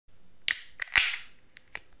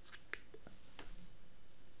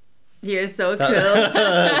You're so cool.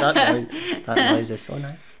 that noise is so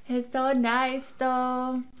nice. It's so nice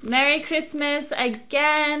though. Merry Christmas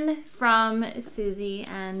again from Suzy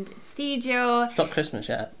and Steejo. It's not Christmas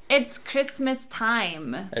yet. It's Christmas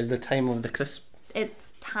time. It's the time of the Christmas.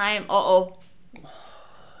 It's time. Uh-oh.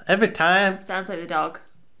 Every time. Sounds like the dog.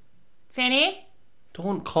 Fanny?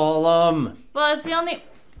 Don't call him. Well, it's the only...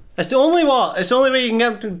 It's the only what? It's the only way you can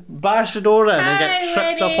get him to bash the door in and get Hi,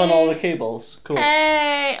 tripped up on all the cables. Cool.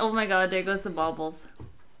 Hey! Oh my god, there goes the baubles.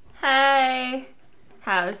 Hey!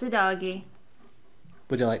 How's the doggy?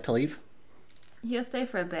 Would you like to leave? He'll stay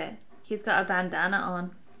for a bit. He's got a bandana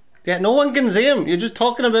on. Yeah, no one can see him. You're just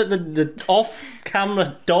talking about the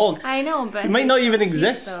off-camera dog. I know, but... He might not even cute,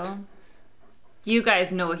 exist. though. You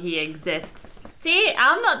guys know he exists. See,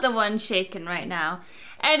 I'm not the one shaking right now.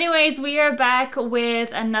 Anyways, we are back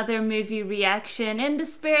with another movie reaction in the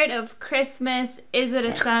spirit of Christmas. Is it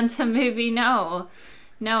a Santa movie? No.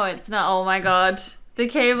 No, it's not. Oh my god. The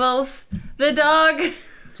cables. The dog.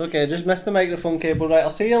 It's okay, just missed the microphone cable. Right,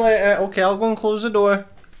 I'll see you later. Okay, I'll go and close the door.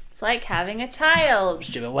 It's like having a child.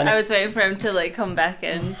 Stupid winnie. I was waiting for him to like come back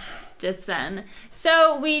in just then.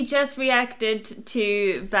 So we just reacted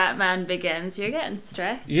to Batman Begins. You're getting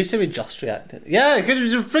stressed. You say we just reacted. Yeah, because it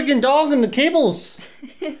was a freaking dog and the cables.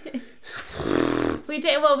 We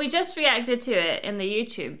did. Well, we just reacted to it in the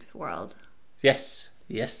YouTube world. Yes,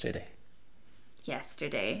 yesterday.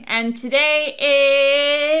 And today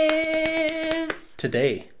is...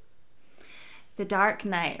 Today. The Dark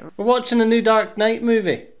Knight. We're watching a new Dark Knight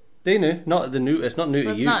movie. They knew. Not the new. It's not new Well,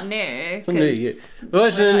 to it's you. not new. It's not new to you. We're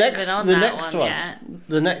watching the next one. Yet.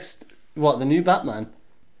 The next, what, the new Batman?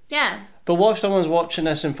 Yeah. But what if someone's watching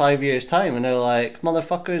this in 5 years' time and they're like,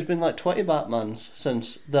 motherfucker, there's been like 20 Batmans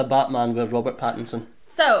since the Batman with Robert Pattinson.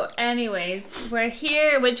 So, anyways, we're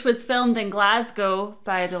here, which was filmed in Glasgow,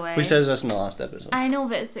 by the way. We said this in the last episode. I know,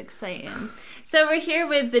 but it's exciting. So we're here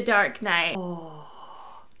with The Dark Knight. Oh.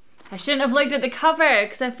 I shouldn't have looked at the cover,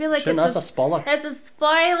 because I feel like that's a spoiler. It's a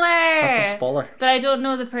spoiler. That's a spoiler. But I don't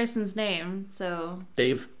know the person's name, so...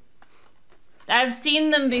 Dave. I've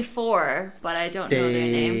seen them before, but I don't know their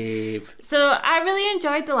name. Dave. So I really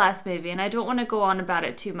enjoyed the last movie, and I don't want to go on about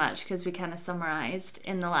it too much because we kind of summarized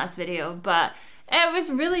in the last video, but it was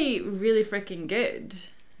really, really freaking good.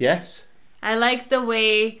 Yes. I like the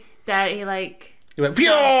way that he like... He went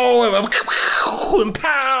pew and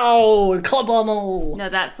pow and club them all. No,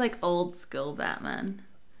 that's like old school Batman.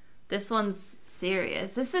 This one's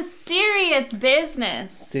serious. This is serious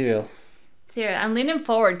business. Serial. I'm leaning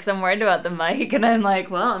forward because I'm worried about the mic, and I'm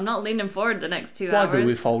like, well, I'm not leaning forward the next 2 hours. Why do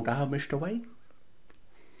we fall down, Mr. Wayne?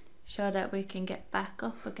 So that we can get back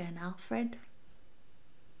up again, Alfred.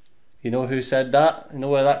 You know who said that? You know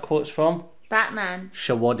where that quote's from? Batman.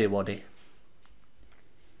 Shawaddy Waddy.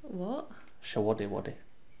 What? Shawaddy Waddy.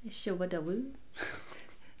 Shawadawoo?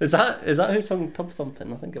 Is that who sung Tub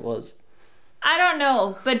Thumping? I think it was. I don't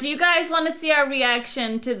know, but do you guys want to see our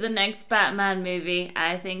reaction to the next Batman movie?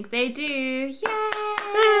 I think they do. Yay!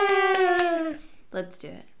 Let's do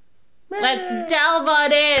it. Let's delve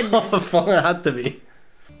on in. Oh, for fun, it had to be.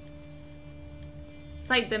 It's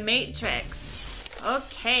like the Matrix.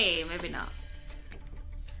 Okay, maybe not.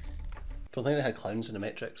 Don't think they had clowns in the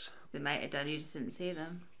Matrix. They might have done, you just didn't see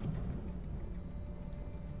them.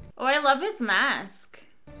 Oh, I love his mask.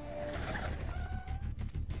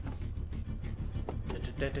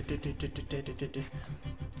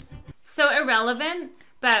 So irrelevant,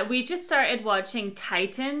 but we just started watching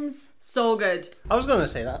Titans. So good. I was gonna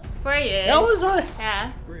say that. Where are you? Yeah, was I?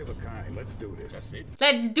 Yeah. Three of a kind. Let's do this. That's it.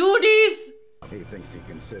 Let's do this! He thinks he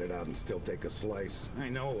can sit it out and still take a slice. I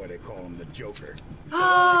know why they call him the Joker.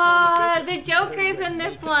 Oh, the Joker's in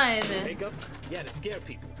this one. Makeup? Yeah, to scare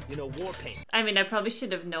people. You know, war paint. I mean, I probably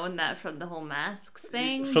should have known that from the whole masks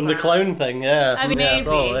thing. From the but- clown thing, yeah. I mean, yeah, maybe.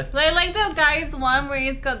 probably. I like the guy's one where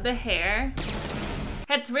he's got the hair.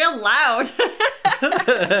 It's real loud.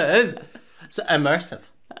 It is. It's immersive.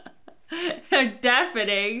 They're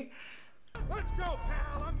deafening. Let's go,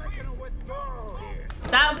 pal. I'm making a withdrawal here.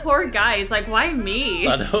 That poor guy is like, why me?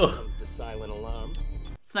 I know. The silent alarm.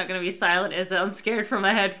 It's not gonna be silent, is it? I'm scared for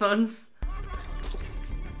my headphones.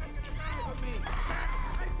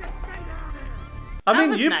 I That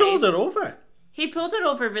mean, was you pulled nice. it over. He pulled it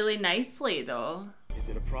over really nicely, though. Is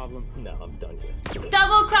it a problem? No, I'm done here.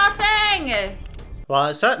 Double crossing! Well,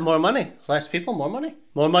 that's it. More money. Less people, more money.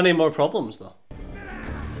 More money, more problems, though.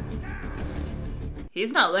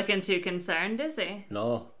 He's not looking too concerned, is he?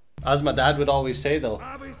 No. As my dad would always say, though,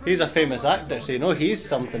 he's a famous actor, so you know he's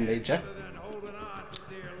something major.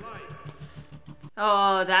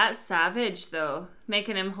 Oh, that's savage, though.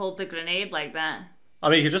 Making him hold the grenade like that. I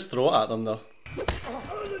mean, you could just throw it at them, though.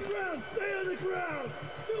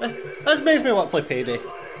 This makes me want to play Payday.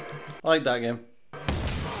 I like that game.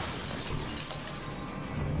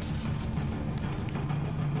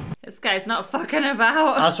 This guy's not fucking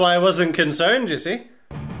about. That's why I wasn't concerned, you see.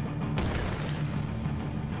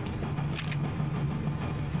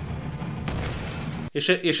 You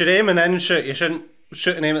should aim and then shoot. You shouldn't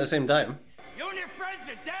shoot and aim at the same time. You and your friends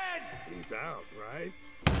are dead! He's out, right?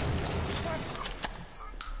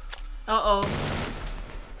 Uh-oh.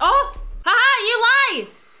 Oh! Haha, you lie!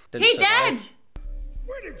 Didn't He survive. dead!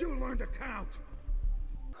 Where did you learn to count?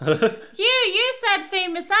 You said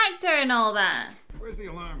famous actor and all that. Where's the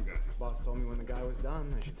alarm gun? Boss told me when the guy was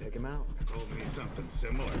done, I should take him out. Told me something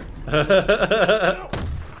similar.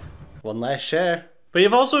 One less share. But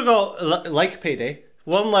you've also got, like Payday,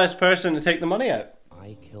 one less person to take the money out.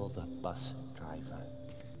 I killed a bus driver.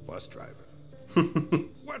 Bus driver?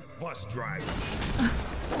 What bus driver?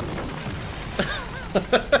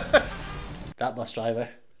 That bus driver.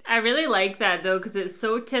 I really like that though, because it's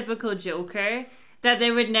so typical Joker that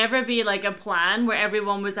there would never be like a plan where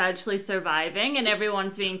everyone was actually surviving and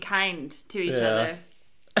everyone's being kind to each other.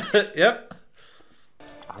 Yep.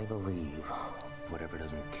 I believe whatever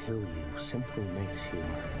doesn't kill you simply makes you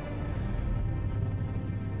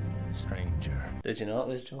stranger. Did you know it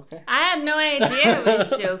was Joker? I had no idea it was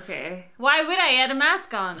Joker. Why would I? He had a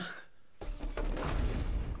mask on.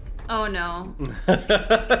 Oh no.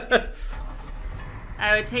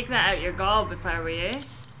 I would take that out your gob if I were you.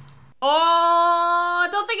 Oh, I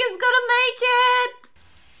don't think it's gonna make it.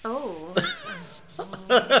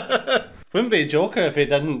 Oh. Wouldn't be Joker if he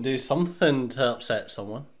didn't do something to upset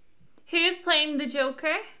someone. Who's playing the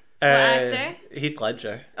Joker? What actor? Heath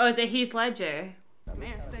Ledger. Oh, is it Heath Ledger? The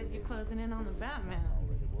mayor says you're closing in on the Batman.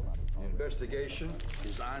 Investigation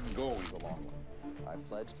is ongoing. I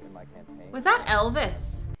pledged in my campaign. Was that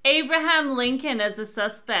Elvis? Abraham Lincoln as a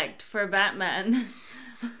suspect for Batman.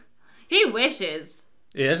 He wishes.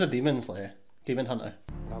 He is a demon slayer. Demon hunter.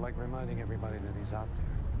 I like reminding everybody that he's out there,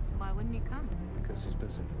 Why wouldn't you come? because he's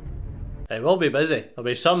busy. He will be busy. There'll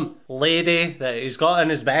be some lady that he's got in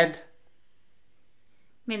his bed.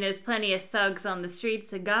 I mean, there's plenty of thugs on the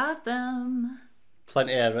streets of Gotham.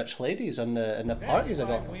 Plenty of rich ladies in the parties of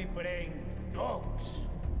Gotham. We bring dogs.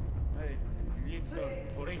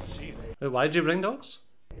 Why'd you bring dogs?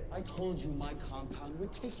 I told you my compound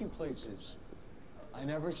would take you places. I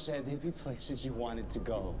never said there'd be places you wanted to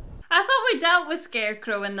go. I thought we dealt with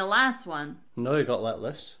Scarecrow in the last one. No, he got let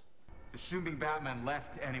loose. Assuming Batman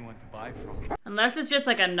left anyone to buy from. Unless it's just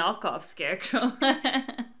like a knockoff Scarecrow.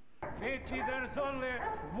 There's only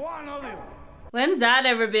one of you. When's that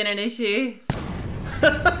ever been an issue?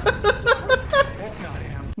 That's not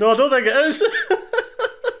him. No, I don't think it is.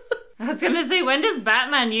 I was gonna say, when does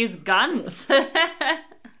Batman use guns?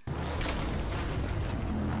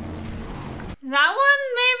 That one,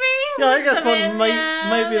 maybe? Yeah, I guess Looks a one bit,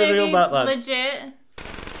 might be the real maybe Batman. Legit.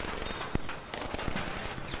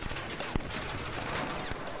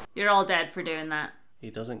 You're all dead for doing that. He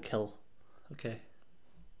doesn't kill. Okay.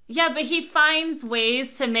 Yeah, but he finds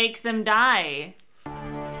ways to make them die.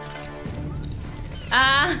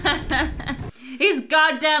 These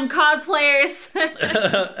goddamn cosplayers.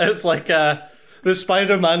 It's like the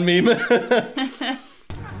Spider-Man meme.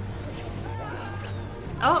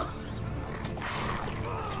 Oh.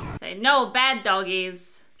 Say no bad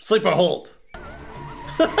doggies. Sleeper hold.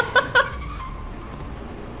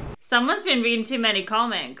 Someone's been reading too many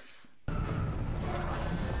comics.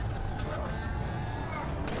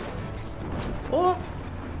 Oh.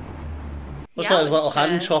 Looks Yeah, like his little shit.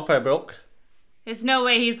 hand chopper broke. There's no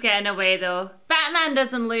way he's getting away though. Batman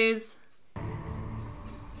doesn't lose.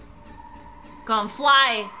 Go on,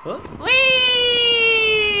 fly. What? Whee!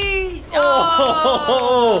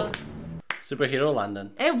 Oh! Superhero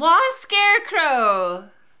landing. It was Scarecrow.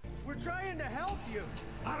 We're trying to help you.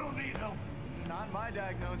 I don't need help. Not my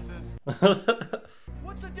diagnosis.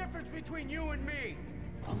 What's the difference between you and me?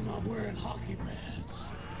 I'm not wearing hockey pads.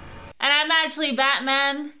 And I'm actually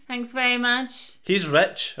Batman. Thanks very much. He's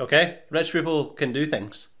rich, okay? Rich people can do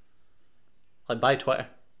things. Like buy Twitter.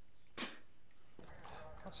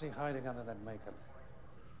 What's he hiding under that makeup?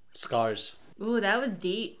 Scars. Ooh, that was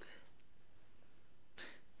deep.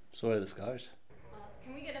 So are the scars.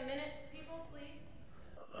 Can we get a minute, people, please?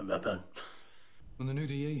 I'm Batman. When the new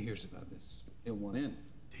DA hears about this, he'll want in.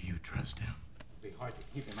 Do you trust him? It'd be hard to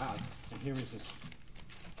keep him out, and here he's as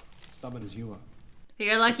stubborn as you are.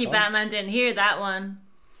 You're lucky Batman didn't hear that one.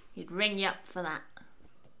 He'd ring you up for that.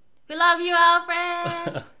 We love you,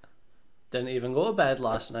 Alfred. Didn't even go to bed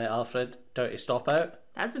last night, Alfred. Dirty stop out.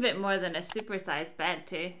 That's a bit more than a supersized bed,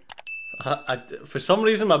 too. For some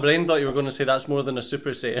reason, my brain thought you were going to say that's more than a Super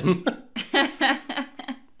Saiyan.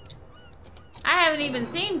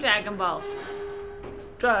 Dragon Ball.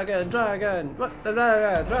 Dragon! What the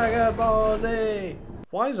dragon? Dragon Ball Z!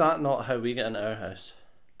 Why is that not how we get into our house?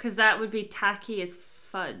 Because that would be tacky as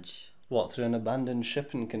fudge. What, through an abandoned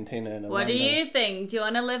shipping container in a What do random- you think? Do you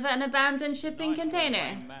want to live in an abandoned shipping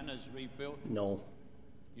container? Manners rebuilt. No.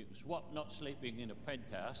 You can swap not sleeping in a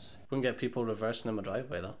penthouse. Wouldn't get people reversing in my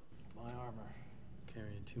driveway though. My armor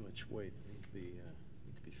carrying too much weight. Need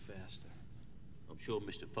to be faster. I'm sure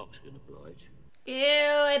Mr. Fox can oblige. Ew,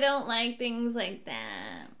 I don't like things like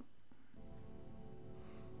that.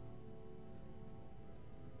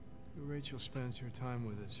 Who Rachel spends her time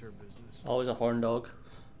with is her business. Always a horn dog.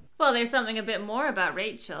 Well, there's something a bit more about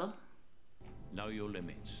Rachel. Know your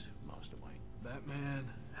limits, Master Wayne. Batman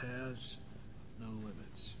has no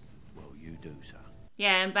limits. Well, you do, sir.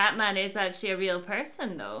 Yeah, and Batman is actually a real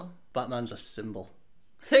person, though. Batman's a symbol.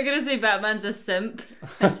 So you're gonna say Batman's a simp?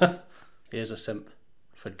 He is a simp.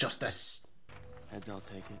 For justice. Heads, I'll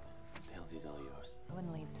take it. Tailsies, all yours. I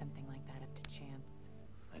wouldn't leave something like that up to chance.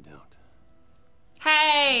 I don't.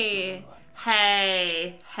 Hey!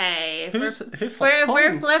 Hey! Who flips We're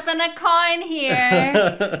coins? flipping a coin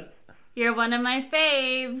here. You're one of my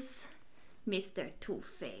faves, Mr.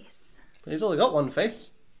 Two-Face. But he's only got one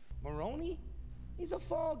face. Maroney? He's a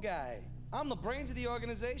fall guy. I'm the brains of the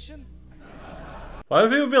organization. Why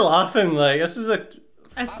would people be laughing? Like, this is a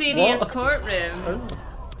serious what? courtroom.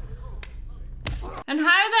 And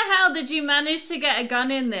how the hell did you manage to get a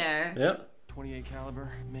gun in there? Yep. 28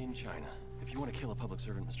 caliber, made in China. If you want to kill a public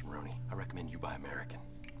servant, Mr. Maroney, I recommend you buy American.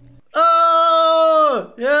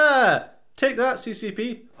 Oh! Yeah! Take that,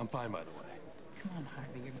 CCP. I'm fine, by the way. Come on,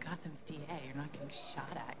 Harvey, you're Gotham's DA. You're not getting shot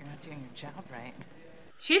at. You're not doing your job right.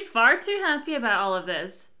 She's far too happy about all of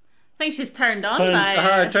this. I think she's turned on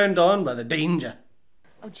by it. Turned on by the danger.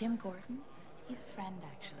 Oh, Jim Gordon? He's a friend,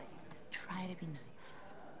 actually. Try to be nice.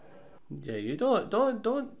 Yeah, you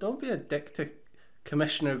don't be a dick to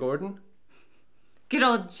Commissioner Gordon. Good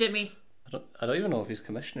old Jimmy. I don't even know if he's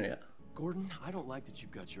commissioner yet. Gordon, I don't like that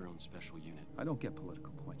you've got your own special unit. I don't get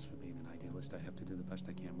political points for being an idealist. I have to do the best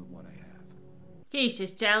I can with what I have. He's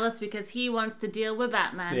just jealous because he wants to deal with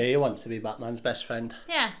Batman. Yeah, he wants to be Batman's best friend.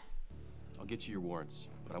 Yeah. I'll get you your warrants,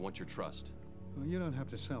 but I want your trust. Well, you don't have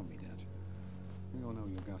to sell me that. We all know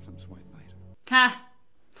you're Gotham's White Knight. Ha!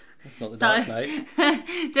 Not the Sorry. Dark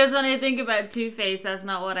Knight. Just when I think about Two-Face, that's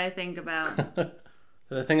not what I think about.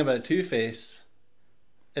 The thing about Two-Face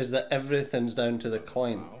is that everything's down to the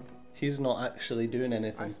coin. He's not actually doing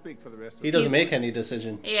anything. I speak for the rest of He doesn't make any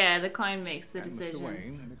decisions. Yeah, the coin makes the and decisions. Mr.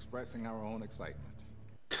 Wayne, in expressing our own excitement.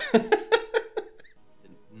 The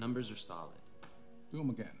numbers are solid. Do them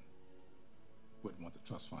again. Wouldn't want the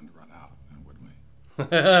trust fund to run out, would we?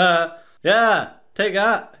 Yeah, take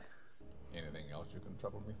that. Anything else you can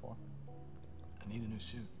trouble me for? I need a new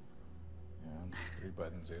suit. Yeah, 3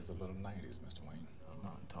 buttons is a little 90s, Mr. Wayne. I'm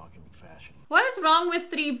not talking fashion. What is wrong with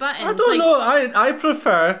 3 buttons? I don't know. I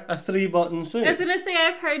prefer a 3-button suit. I was gonna say,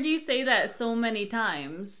 I've heard you say that so many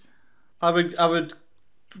times. I would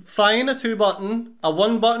fine a 2-button. A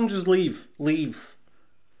 1-button, just leave.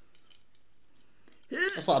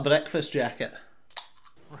 It's like a breakfast jacket.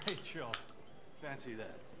 Rachel, fancy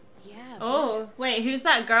that. Yeah. Oh, wait, who's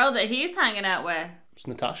that girl that he's hanging out with? It's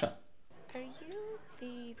Natasha. Are you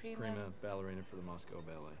the Prima ballerina for the Moscow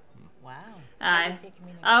Ballet. Wow. Aye.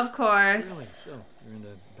 Of course. Really? So, you're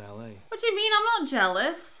into ballet. What do you mean? I'm not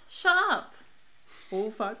jealous. Shut up. Oh,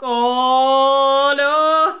 fuck. Oh,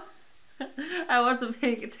 no. I wasn't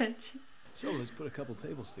paying attention. So, let's put a couple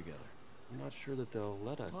tables together. I'm not sure that they'll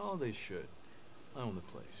let us. Oh, they should. I own the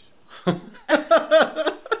place.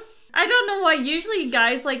 I don't know why. Usually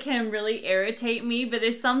guys like him really irritate me, but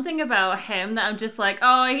there's something about him that I'm just like,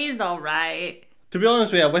 oh, he's alright. To be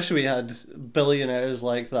honest with you, I wish we had billionaires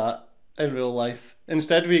like that in real life.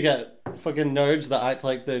 Instead, we get fucking nerds that act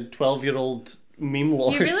like they're 12-year-old meme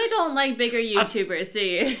lords. You really don't like bigger YouTubers, do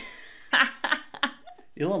you?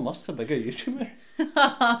 Elon Musk's a bigger YouTuber.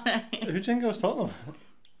 Who do you think I was talking about?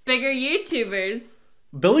 Bigger YouTubers?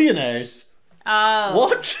 Billionaires? Oh.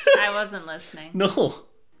 What? I wasn't listening. No.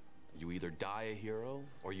 You either die a hero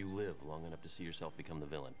or you live long enough to see yourself become the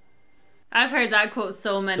villain. I've heard that quote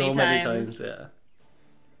so many times. So many times, yeah.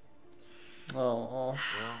 Oh. Well,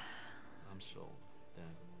 I'm sold. Then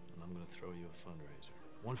I'm going to throw you a fundraiser.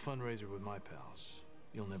 One fundraiser with my pals.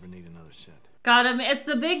 You'll never need another cent. God, I mean, it's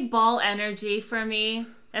the big ball energy for me.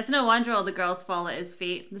 It's no wonder all the girls fall at his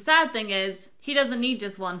feet. The sad thing is, he doesn't need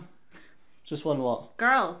just one. Just one what?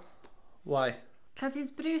 Girl. Why? Because he's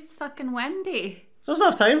Bruce fucking Wendy. Doesn't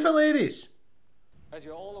have time for ladies. As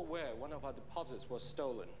you're all aware, one of our deposits was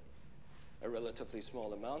stolen. A relatively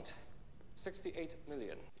small amount, 68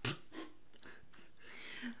 million.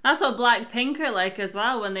 That's what Blackpink are like as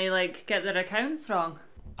well when they like get their accounts wrong.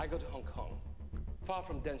 I go to Hong Kong, far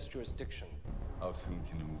from dense jurisdiction. How soon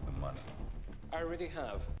can you move the money? I already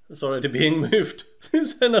have. It's already being moved.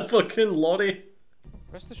 It's in a fucking lorry.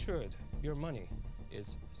 Rest assured, your money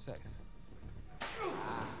is safe.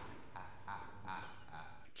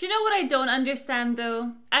 Do you know what I don't understand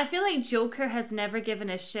though? I feel like Joker has never given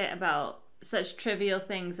a shit about such trivial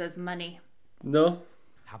things as money. No.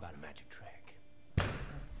 How about a magic trick?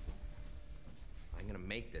 I'm gonna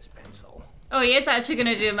make this pencil. Oh, he is actually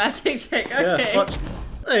gonna do a magic trick. Okay. Yeah, watch.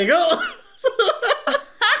 There you go.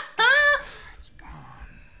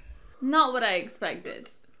 Not what I expected.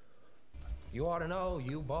 You ought to know,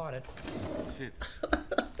 you bought it. Shit.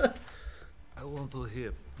 I want to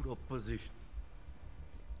hear proposition.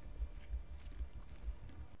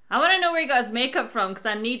 I want to know where he got his makeup from because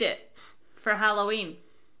I need it for Halloween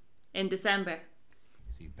in December.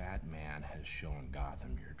 See, Batman has shown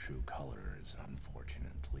Gotham your true colors,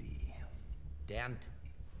 unfortunately. Dent,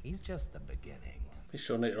 he's just the beginning. He's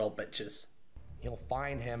showing it, you're all bitches. He'll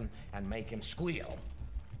find him and make him squeal.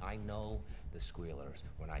 I know the squealers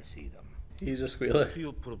when I see them. He's a squealer.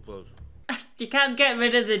 Your proposal. You can't get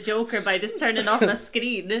rid of the Joker by just turning off the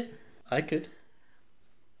screen. I could.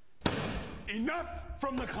 Enough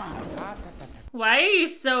from the clown. Why are you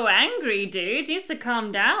so angry, dude? You used to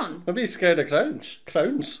calm down. I'd be scared of crowns.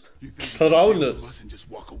 Crowns. You think you can steal from us and just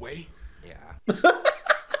walk away? Yeah.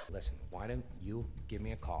 Listen, why don't you give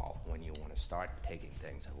me a call when you want to start taking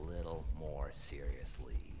things a little more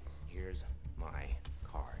seriously? Here's my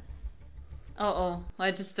card. Uh-oh,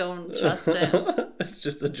 I just don't trust it. It's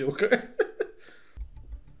just a Joker.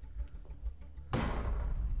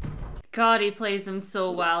 God, he plays him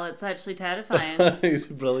so well, it's actually terrifying. He's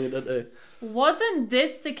brilliant, isn't Wasn't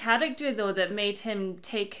this the character, though, that made him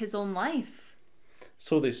take his own life? he?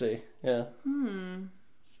 So they say, yeah.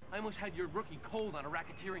 I almost had your rookie cold on a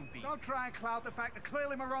racketeering beat. Don't try and cloud the fact that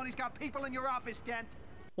clearly Maroni's got people in your office, Dent.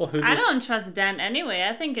 Well, who I does? don't trust Dent anyway.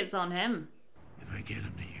 I think it's on him. If I get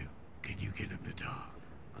him to you, can you get him to talk?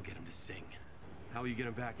 I'll get him to sing. How will you get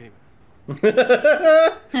him back anyway?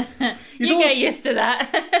 You get used to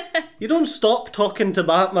that. You don't stop talking to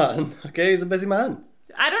Batman, okay? He's a busy man.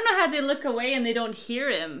 I don't know how they look away and they don't hear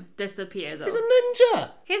him disappear, though. He's a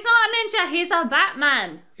ninja. He's not a ninja, he's a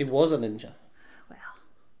Batman. He was a ninja. Well,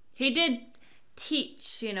 he did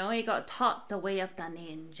teach, you know, he got taught the way of the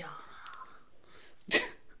ninja. And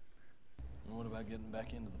what about getting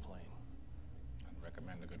back into the plane I'd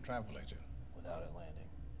recommend a good travel agent. without it landing?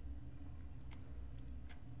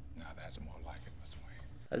 Now that's more like it, Mr.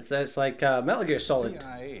 Wayne. It's like Metal Gear Solid.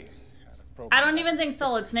 CIA had a program I don't even in the think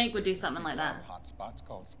Solid 60s Snake would do something like that. hot spots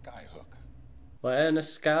called Skyhook. When a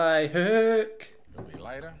sky hook. It'll be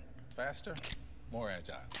lighter, faster, more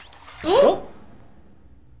agile. Oh!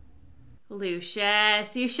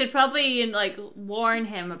 Lucius, you should probably, like, warn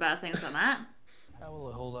him about things like that. How will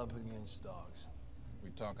it hold up against dogs? We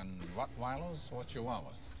talking Rottweilers or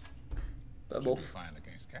Chihuahuas? But Should be both. fine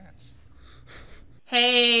against cats.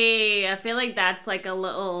 Hey, I feel like that's like a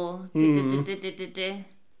little...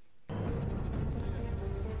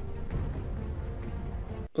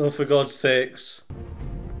 Oh, for God's sakes.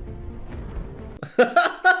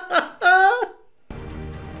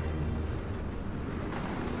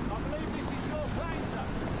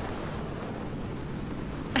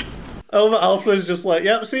 Alfred's just like,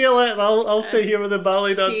 yep, see you later. I'll stay here with the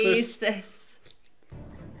ballet dancers. Jesus.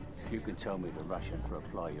 You can tell me the Russian to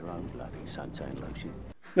apply your own bloody suntan lotion.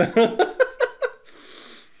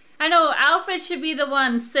 I know, Alfred should be the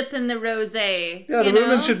one sipping the rosé. Yeah, the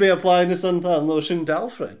women should be applying the suntan lotion to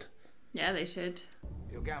Alfred. Yeah, they should.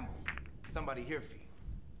 Yo, Gamble, somebody here for you.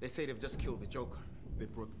 They say they've just killed the Joker. They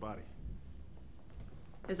brought the body.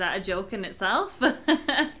 Is that a joke in itself?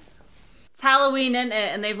 It's Halloween, isn't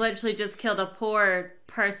it? And they've literally just killed a poor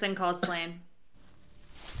person cosplaying.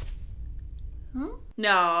 Huh?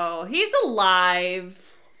 No, he's alive.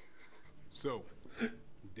 So,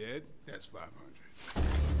 dead? That's 500.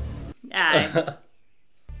 Aye.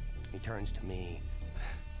 He turns to me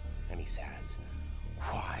and he says,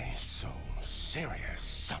 "Why so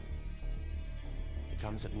serious?" He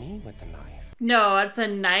comes at me with the knife. No, it's a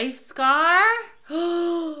knife scar?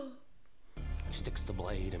 Sticks the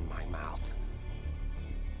blade in my mouth.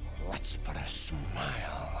 Let's put a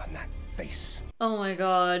smile on that face. Oh my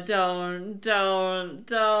god, don't.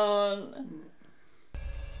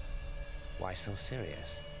 Why so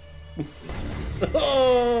serious?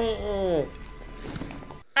 Oh.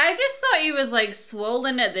 I just thought he was like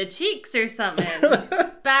swollen at the cheeks or something.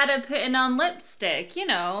 Bad at putting on lipstick, you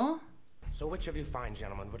know. So which of you fine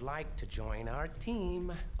gentlemen would like to join our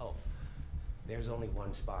team? Oh, There's only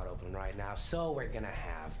one spot open right now, so we're gonna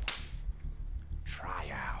have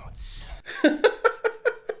tryouts. Make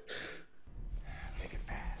it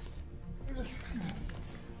fast.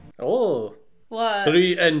 Oh. What?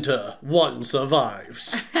 3 enter, 1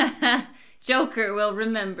 survives. Joker will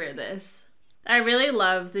remember this. I really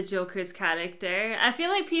love the Joker's character. I feel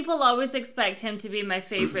like people always expect him to be my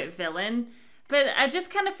favorite villain, but I just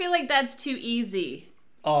kind of feel like that's too easy.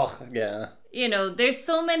 Oh, yeah. You know, there's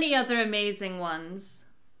so many other amazing ones.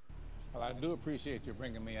 Well, I do appreciate you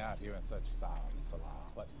bringing me out here in such style, Salah,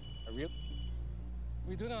 but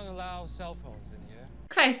We do not allow cell phones in here.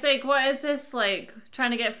 Christ's sake, what is this, like,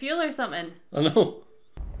 trying to get fuel or something? I know.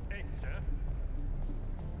 Hey, sir.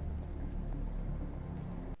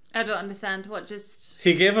 I don't understand what just...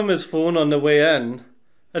 He gave him his phone on the way in,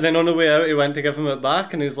 and then on the way out he went to give him it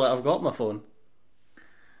back, and he's like, I've got my phone.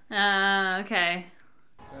 Ah, okay.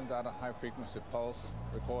 sends out a high-frequency pulse,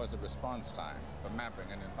 records the response time for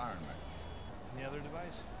mapping an environment. Any other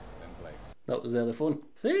device? It's in place. That was the other phone.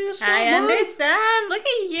 See, I understand. Look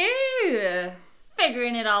at you.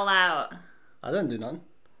 Figuring it all out. I didn't do none.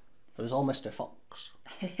 It was all Mr. Fox.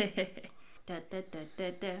 Da, da, da,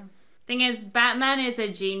 da, da. Thing is, Batman is a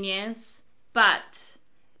genius, but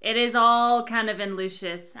it is all kind of in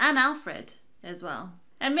Lucius and Alfred as well.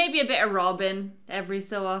 And maybe a bit of Robin every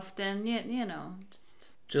so often, you know.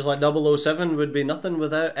 Just like 007 would be nothing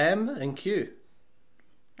without M and Q.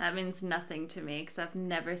 That means nothing to me because I've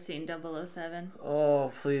never seen 007.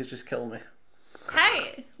 Oh, please just kill me.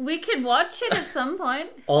 Hey, we could watch it at some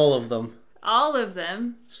point. All of them. All of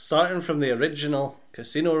them. Starting from the original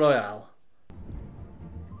Casino Royale.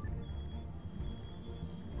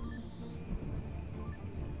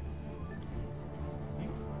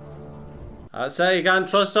 That's it, you can't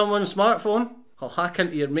trust someone's smartphone. I'll hack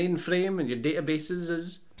into your mainframe and your databases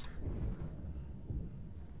is...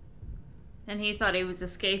 And he thought he was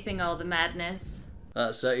escaping all the madness.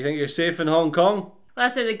 That's it, you think you're safe in Hong Kong? Well,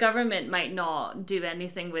 I say the government might not do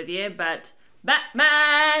anything with you, but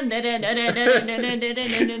Batman! Is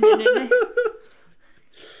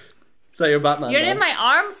that your Batman You're dance? in my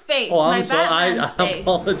arm space. Oh, I'm my sorry, I Batman space.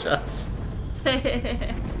 apologise.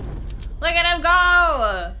 Look at him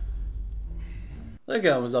go! Look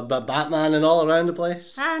at him, there's a Batman and all around the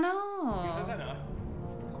place. I know.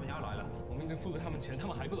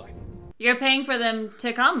 You're paying for them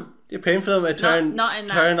to come. You're paying for them to turn not in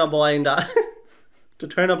that. turn a blind eye to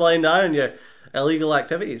turn a blind eye on your illegal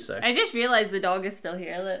activities, sir. I just realized the dog is still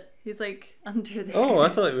here. Look, he's like under there. Oh, I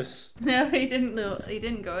thought it was. No, he didn't. He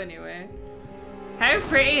didn't go anywhere. How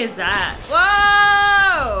pretty is that?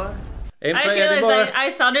 Whoa! Ain't I pretty realized anymore.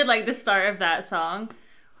 I sounded like the start of that song.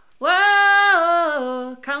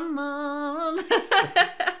 Whoa! Come on.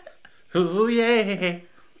 Ooh yeah.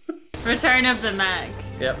 Return of the Mac.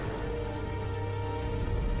 Yep.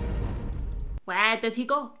 Where did he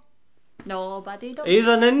go? Nobody knows. He's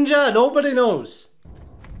a ninja. Nobody knows.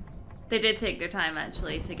 They did take their time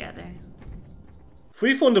actually together. If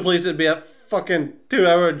we phoned the police, it'd be a fucking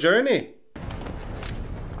 2-hour journey.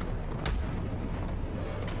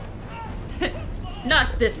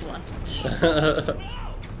 Not this one.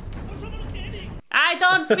 I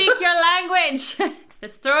don't speak your language.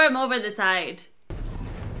 Just throw him over the side.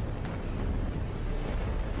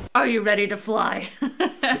 Are you ready to fly?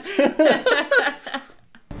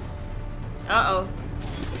 Uh-oh.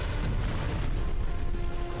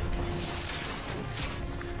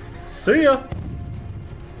 See ya.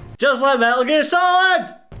 Just like Metal Gear Solid.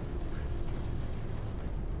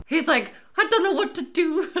 He's like, I don't know what to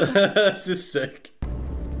do. This is sick.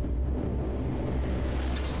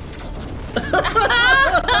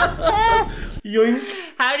 Yoink.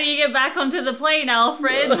 How do you get back onto the plane,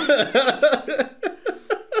 Alfred?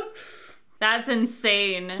 That's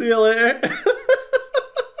insane. See you later.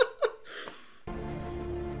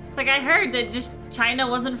 It's like I heard that just China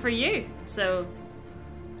wasn't for you, so...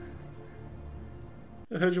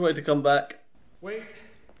 I heard you wanted to come back. Wait.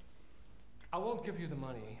 I won't give you the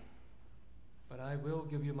money, but I will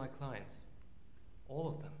give you my clients. All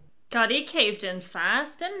of them. God, he caved in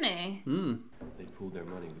fast, didn't he? If they pooled their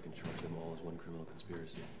money, we can charge them all as one criminal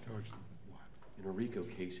conspiracy. Charge them with what? In a RICO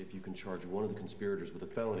case, if you can charge one of the conspirators with a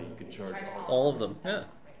felony, you can charge All of them, yeah.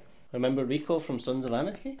 Remember Rico from Sons of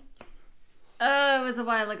Anarchy? It was a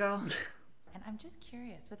while ago. And I'm just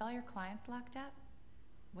curious, with all your clients locked up,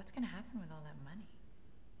 what's going to happen with all that money?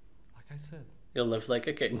 Like I said, You'll live like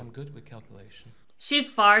a king. I'm good with calculation.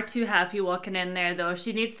 She's far too happy walking in there, though.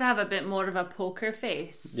 She needs to have a bit more of a poker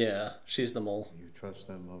face. Yeah, she's the mole. You trust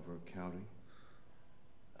them over county?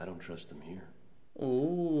 I don't trust them here.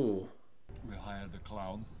 Ooh. We hired the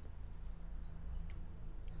clown.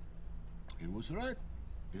 He was right.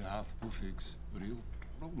 You have to fix real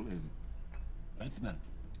problem. Batman.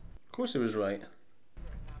 Of course he was right.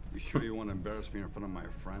 You sure you want to embarrass me in front of my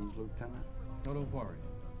friends, Lieutenant? No, don't worry.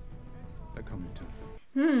 They're coming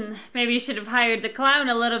too. Maybe you should have hired the clown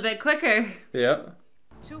a little bit quicker. Yeah.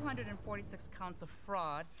 246 counts of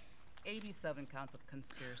fraud, 87 counts of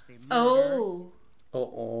conspiracy, murder. Oh.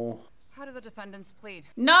 Uh-oh. How do the defendants plead?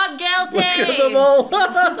 Not guilty! Look at them all!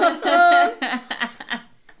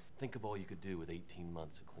 Think of all you could do with 18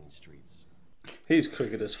 months of clean streets. He's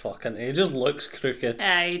crooked as fuck, and he just looks crooked.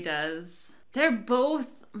 Yeah, he does. They're both...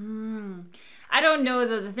 I don't know,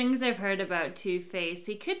 though, the things I've heard about Two-Face.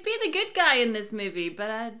 He could be the good guy in this movie,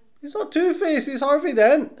 but He's not Two-Face, he's Harvey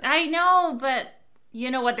Dent. I know, but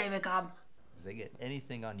you know what they become. Because they get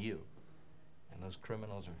anything on you. And those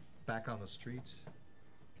criminals are back on the streets,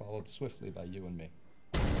 followed swiftly by you and me.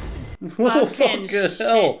 Oh, Fucking fucking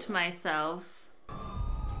hell. shit myself.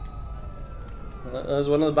 That was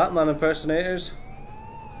one of the Batman impersonators.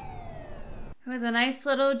 With a nice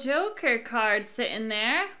little Joker card sitting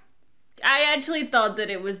there. I actually thought that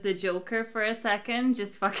it was the Joker for a second,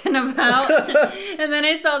 just fucking about. And then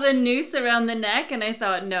I saw the noose around the neck and I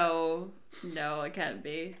thought, no, it can't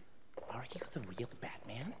be. Are you the real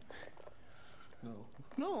Batman? No.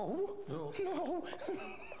 No.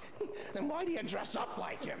 Then why do you dress up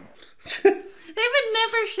like him? They would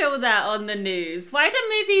never show that on the news. Why do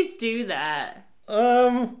movies do that?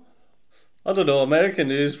 I don't know, American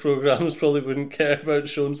news programs probably wouldn't care about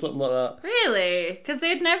showing something like that. Really? Because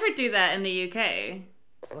they'd never do that in the UK.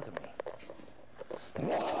 Look at me.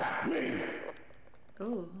 Look at me.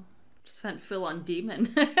 Oh, just went full on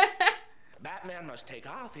demon. Batman must take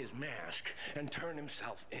off his mask and turn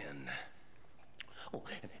himself in. Oh,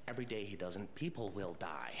 and every day he doesn't, people will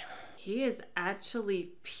die. He is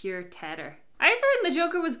actually pure terror. I used to think the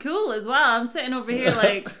Joker was cool as well. I'm sitting over here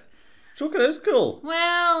like... Joker is cool.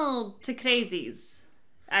 Well, to crazies,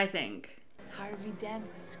 I think. Harvey Dent,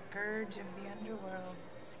 scourge of the underworld,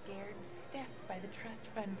 scared stiff by the trust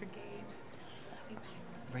fund brigade. I'll be back.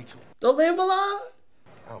 Rachel. Don't leave him alone!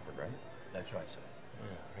 Alfred, right? That's right, sir.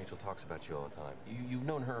 Yeah, Rachel talks about you all the time. You've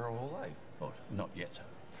known her whole life. Oh, not yet, sir.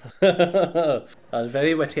 That's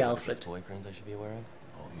very witty, Alfred. Boyfriends I should be aware of?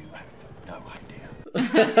 Oh, you have no idea.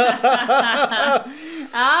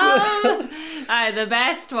 The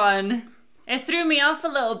best one. It threw me off a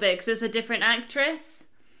little bit because it's a different actress.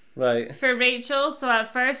 Right. For Rachel, so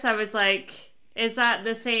at first I was like, is that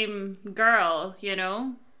the same girl, you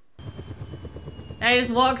know? I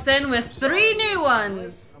just walks in with 3 new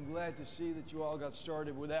ones. I'm glad to see that you all got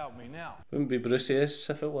started without me now. Wouldn't be Bruceus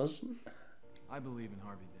if it wasn't. I believe in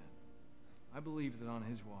Harvey Dent. I believe that on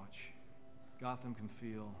his watch, Gotham can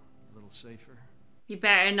feel a little safer. You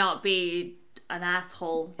better not be an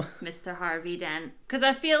asshole, Mr. Harvey Dent. Because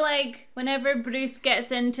I feel like whenever Bruce gets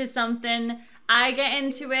into something, I get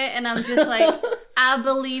into it and I'm just like, I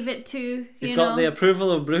believe it too, You've got the approval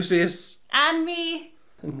of Bruceus. And me.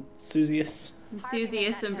 And Suzyus. And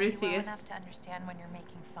Suzyus and Bruceus. Well enough to understand when you're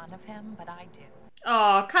making fun of him, but I do.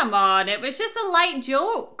 Oh, come on. It was just a light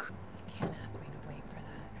joke. You can't ask me to wait for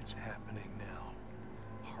that. It's happening now.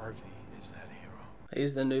 Harvey is that hero.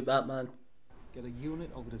 He's the new Batman. Get a unit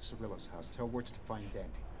over to Cirillo's house. Tell Wirtz to find Dent.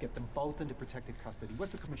 Get them both into protected custody. Where's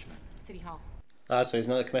the commissioner? City Hall. Ah, so he's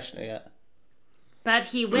not the commissioner yet. But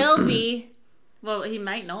he will be. Well, he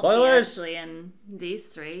might not Spoilers. be actually in these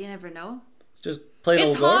 3. You never know. Just plain It's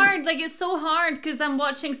old Gordon. hard. Like, it's so hard because I'm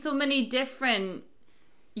watching so many different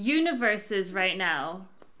universes right now.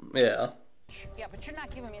 Yeah. Yeah, but you're not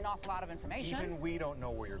giving me an awful lot of information. Even we don't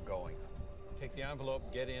know where you're going. Take the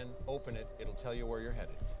envelope, get in, open it. It'll tell you where you're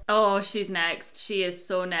headed. Oh, she's next. She is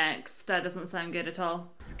so next. That doesn't sound good at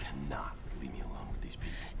all. You cannot leave me alone with these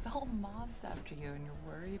people. The whole mob's after you and you're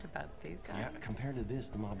worried about these guys. Yeah, compared to this,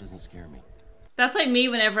 the mob doesn't scare me. That's like me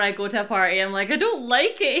whenever I go to a party. I'm like, I don't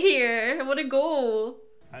like it here. I want to go.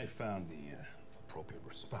 I found the appropriate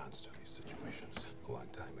response to these situations a long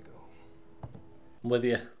time ago. I'm with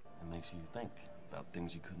you. It makes you think about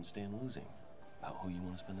things you couldn't stand losing. About who you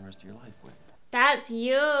want to spend the rest of your life with. That's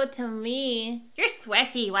you to me. You're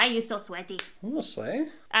sweaty. Why are you so sweaty? I'm not sweaty.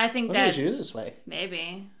 I think I that... think it's you that's sweaty.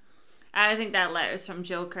 Maybe. I think that letter's from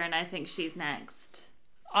Joker and I think she's next.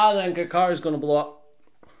 I think a car is going to blow up.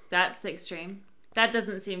 That's extreme. That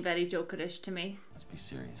doesn't seem very Jokerish to me. Let's be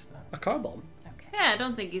serious then. A car bomb? Okay. Yeah, I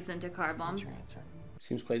don't think he's into car bombs. What's your answer?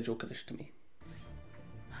 Seems quite Jokerish to me.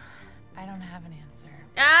 I don't have an answer.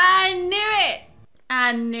 I knew it!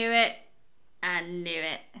 I knew it. I knew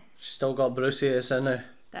it. She's still got Bruceus in her.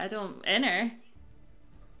 I don't... In her?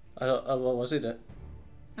 I don't... what was he doing?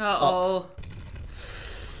 Uh-oh.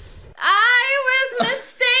 I was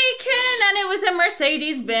mistaken man, it was a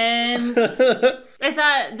Mercedes Benz. It's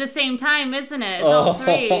at the same time, isn't it? It's all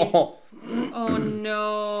three. Oh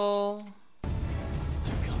no.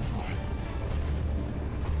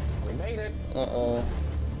 We made it. Uh-oh.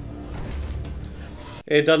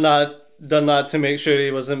 He done that to make sure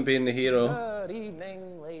he wasn't being the hero. Good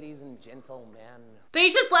evening, ladies and gentlemen. But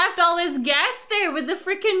he just left all his guests there with the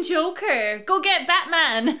freaking Joker. Go get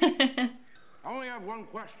Batman. I only have one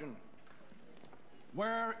question.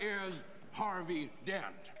 Where is Harvey Dent?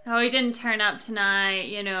 Oh, he didn't turn up tonight,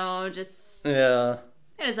 you know, just... Yeah.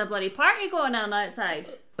 There's a bloody party going on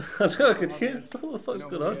outside. I don't know, I could hear. What the fuck's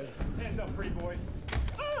going on? Hands up, free boy.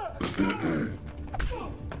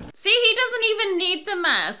 See, he doesn't even need the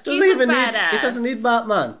mask. Doesn't He's even a badass. he doesn't need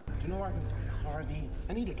Batman. Do you know where I can find Harvey?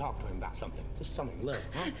 I need to talk to him about something. Just something little,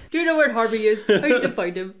 huh? Do you know where Harvey is? I need to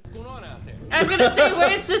find him. What's going on out there? I was gonna say,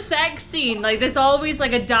 where's the sex scene? Like, there's always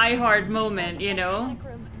like a die-hard moment, you know?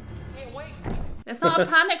 It's not a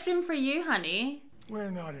panic room for you, honey.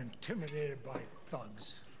 We're not intimidated by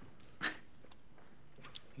thugs.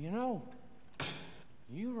 You know,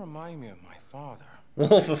 you remind me of my father.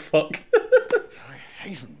 Oh, for fuck. I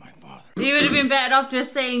hated my father. You would have been better off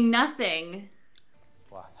just saying nothing.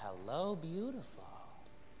 Well, hello, beautiful.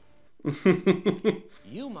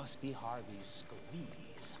 You must be Harvey's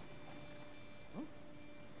squeeze. Huh?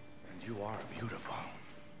 And you are beautiful.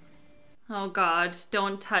 Oh God,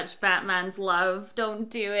 don't touch Batman's love. Don't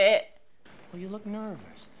do it. Well, you look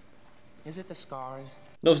nervous. Is it the scars?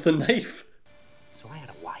 No, it's the knife. So I had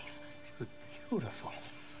a wife. She was beautiful.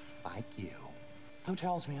 Like you. Who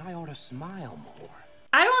tells me I ought to smile more?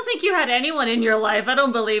 I don't think you had anyone in your life. I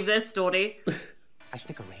don't believe this story. I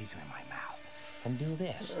stick a razor in my mouth and do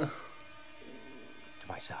this to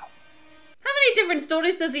myself. How many different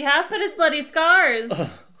stories does he have for his bloody scars?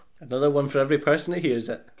 Another one for every person that hears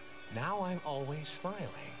it. Now I'm always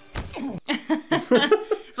smiling.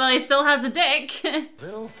 Well, he still has a dick.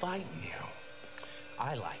 Little fighting you.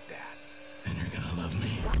 I like that. Then you're gonna love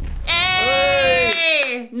me.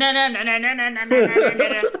 Hey! No, no, no, no, no, no, no, no, no,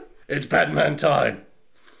 no. It's Batman time.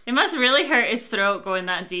 It must really hurt his throat going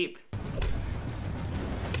that deep.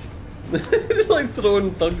 Just like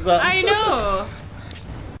throwing thugs at him. I know.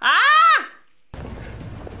 Ah!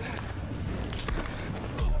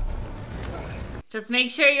 Just make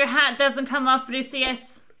sure your hat doesn't come off,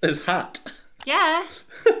 Brucius. His hat. Yeah.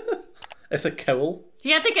 It's a cowl. He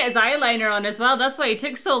had to get his eyeliner on as well. That's why he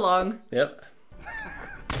took so long. Yep.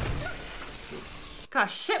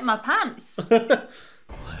 Gosh, shit my pants.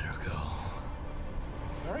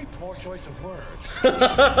 Very poor choice of words.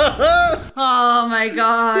 Oh my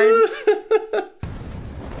God.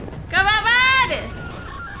 Come on, man!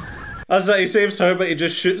 As that he saves her, but he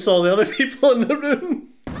just shoots all the other people in the room.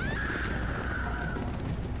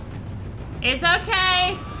 It's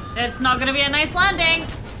okay. It's not gonna be a nice landing.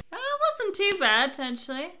 Oh, it wasn't too bad,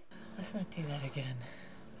 actually. Let's not do that again.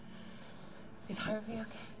 Is Harvey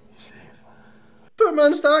okay?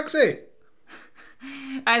 Batman's taxi.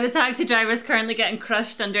 The taxi driver's currently getting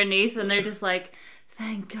crushed underneath, and they're just like,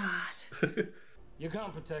 thank God. You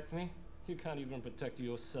can't protect me. You can't even protect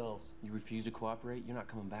yourselves. You refuse to cooperate, you're not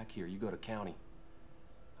coming back here. You go to county.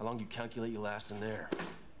 How long do you calculate you last in there?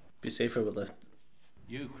 Be safer with this.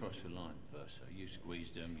 You crossed the line first, so you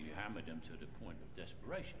squeezed them, you hammered them to the point of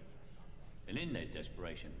desperation. And in their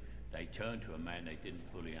desperation, they turned to a man they didn't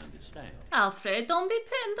fully understand. Alfred, don't be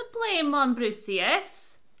putting the blame on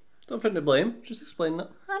Brucius. Don't put the blame, just explain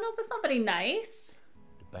that. I know, but it's not very nice.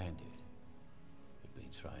 The bandit had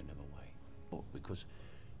been throwing them away. Because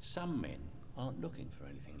some men aren't looking for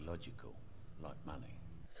anything logical, like money.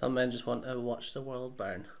 Some men just want to watch the world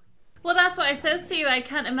burn. Well, that's what I says to you. I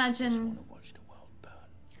can't imagine.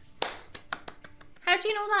 How do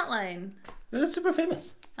you know that line? It's super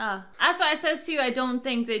famous. Oh, that's what I says to you. I don't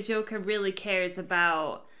think the Joker really cares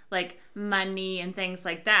about like money and things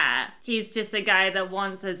like that. He's just a guy that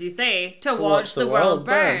wants, as you say, to watch the world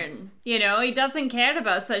burn. You know, he doesn't care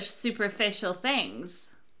about such superficial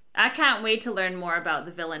things. I can't wait to learn more about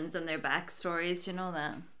the villains and their backstories. Do you know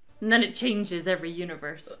that? And then it changes every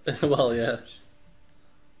universe. Well, yeah.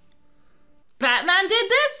 Batman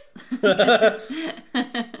did this?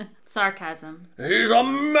 Sarcasm. He's a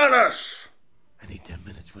menace! I need 10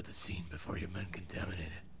 minutes with the scene before your men contaminate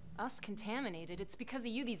it. Us contaminated? It's because of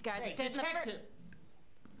you these guys are dead detective.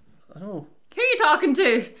 Oh. Who are you talking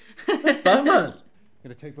to? Batman.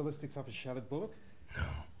 Gonna take ballistics off a shattered bullet? No.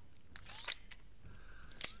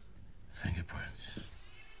 Fingerprints.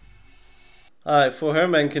 Alright, for her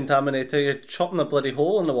men contaminated, you're chopping a bloody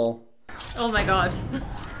hole in the wall. Oh my God.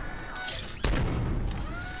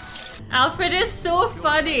 Alfred is so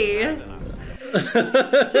funny.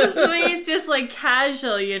 Just the way he's just like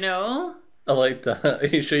casual, you know? I like that. Are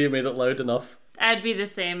you sure you made it loud enough? I'd be the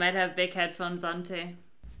same. I'd have big headphones on too.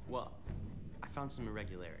 Well, I found some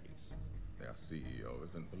irregularities. Their CEO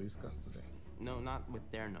is in police custody. No, not with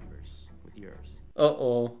their numbers. With yours.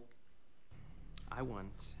 Uh-oh. I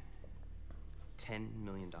want $10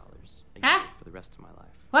 million a year Huh? for the rest of my life.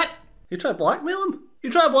 What? You try to blackmail him? You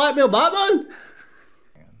try to blackmail Batman?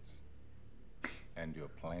 And your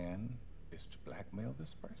plan is to blackmail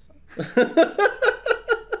this person?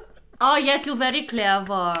 Oh yes, you're very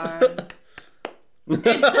clever.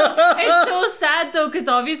 It's so sad though, because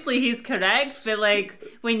obviously he's correct, but like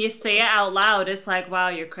when you say it out loud, it's like, wow,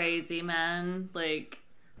 you're crazy, man. Like,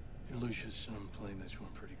 Lucius, I'm playing this one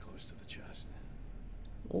pretty close to the chest.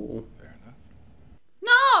 Oh. Fair enough.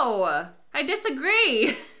 no, I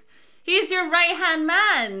disagree. He's your right-hand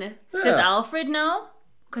man. Does Yeah. Alfred know?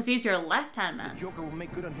 Because he's your left-hand man. The Joker will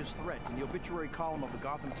make good on his threat in the obituary column of the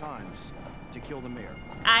Gotham Times to kill the mayor.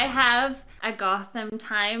 I have a Gotham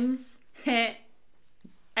Times.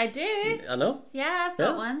 I do. I know. Yeah, I've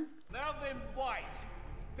got one. Melvin White,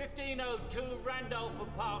 1502 Randolph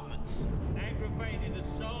Apartments. Aggravated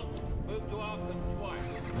assault, moved to Arkham twice.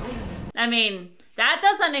 I mean, that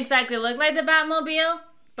doesn't exactly look like the Batmobile,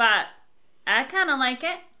 but I kind of like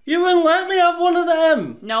it. You wouldn't let me have one of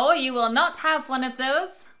them. No, you will not have one of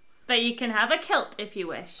those, but you can have a kilt if you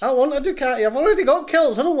wish. I want a Ducati. I've already got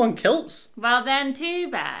kilts. I don't want kilts. Well then, too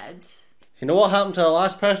bad. You know what happened to the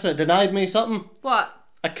last person that denied me something? What?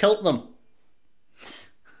 I killed them.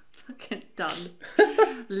 Fucking done.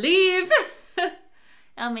 Leave.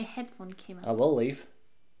 Oh, my headphone came out. I will leave.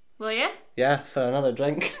 Will you? Yeah, for another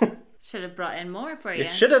drink. Should have brought in more for you. You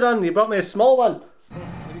should have done. You brought me a small one.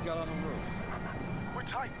 What do you got on the roof? We're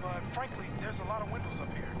tight, but frankly, there's a lot of windows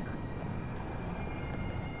up here.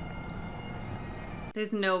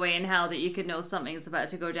 There's no way in hell that you could know something's about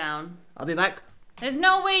to go down. I'll be back. There's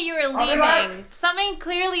no way you were I'll be back. leaving. Something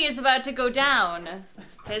clearly is about to go down.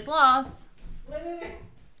 His loss.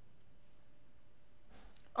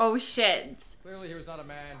 Oh shit. Clearly he was not a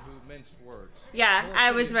man who minced words. Yeah,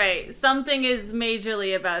 I was right. Something is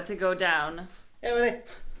majorly about to go down. Yeah, really.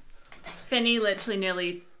 Finney literally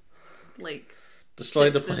nearly, like,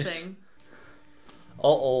 Destroyed the chipped place. thing.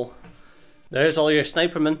 Uh-oh. There's all your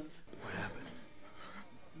snipermen.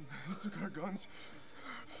 They took our guns.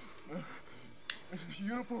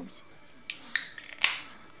 Uniforms.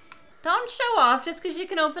 Don't show off just because you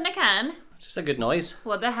can open a can. Just a good noise.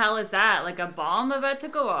 What the hell is that? Like a bomb about to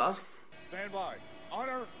go off? Stand by.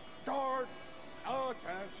 Honor, guard,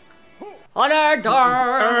 attention. Honor,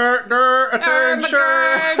 guard.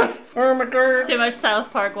 Attention. Too much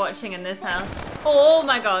South Park watching in this house. Oh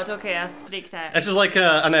my god, okay, I freaked out. This is like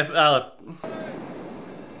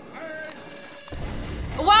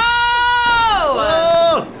Whoa!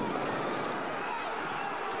 Whoa!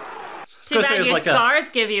 Too bad your scars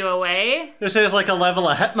give you away. This is like a level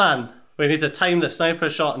of Hitman. We need to time the sniper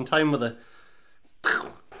shot and time with the...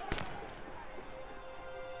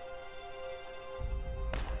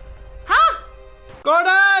 Huh?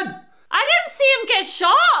 Gordon! I didn't see him get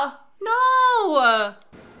shot! No!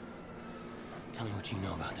 Tell me what you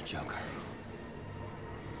know about the Joker.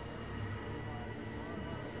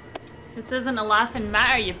 This isn't a laughing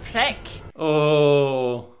matter, you prick.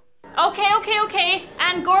 Oh. Okay.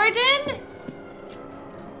 And Gordon?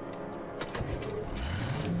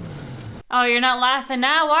 Oh, you're not laughing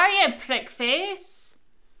now, are you, prick face?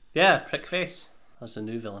 Yeah, prick face. That's a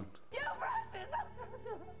new villain.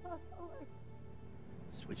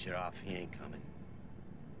 Switch it off. He ain't coming.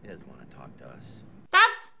 He doesn't want to talk to us.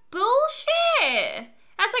 That's bullshit.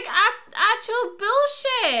 That's like actual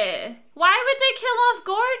bullshit. Why would they kill off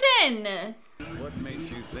Gordon? What makes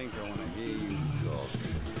you think I want to hear you talk?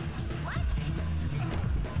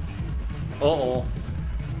 Uh-oh.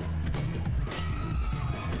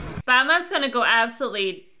 Batman's gonna go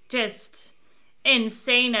absolutely just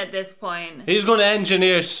insane at this point. He's going to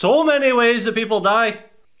engineer so many ways that people die.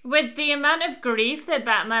 With the amount of grief that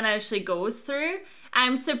Batman actually goes through,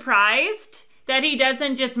 I'm surprised that he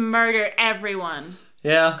doesn't just murder everyone.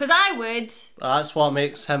 Yeah. Because I would. That's what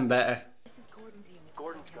makes him better. This is Gordon's unit.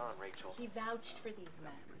 Gordon's gone, Rachel. He vouched for these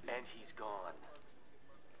men. And he's gone.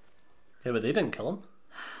 Yeah, but they didn't kill him.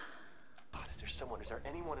 God, is there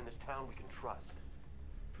anyone in this town we can trust?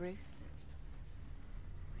 Bruce?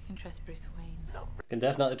 We can trust Bruce Wayne. No. Can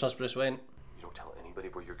definitely trust Bruce Wayne. You don't tell anybody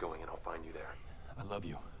where you're going and I'll find you there. I love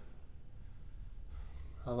you.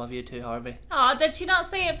 I love you too, Harvey. Aw, did she not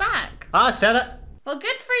say it back? I said it. Well,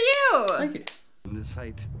 good for you. Thank you. In this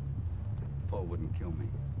height, Paul wouldn't kill me.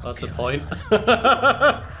 That's the point. Fuck!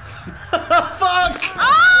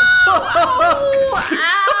 Oh! Ow!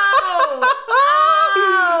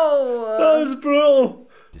 That was brutal.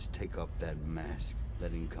 Just take off that mask.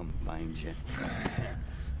 Let him come find you.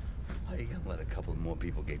 How you gonna let a couple more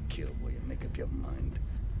people get killed while you make up your mind?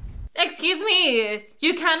 Excuse me,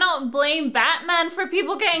 you cannot blame Batman for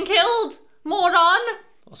people getting killed, moron.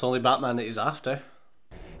 It's only Batman that he's after.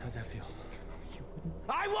 How's that feel?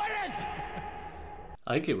 I wouldn't!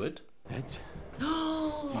 I think he would. Heads, you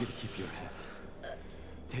gotta keep your head.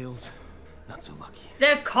 Tails, not so lucky.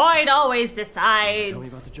 The coin always decides. Tell me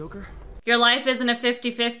about the Joker? Your life isn't a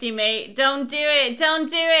 50-50, mate. Don't do it. Don't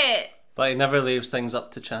do it. But he never leaves things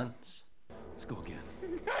up to chance. Let's go again.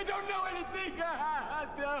 I don't know anything.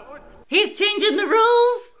 Don't. He's changing the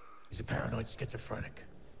rules. He's a paranoid schizophrenic.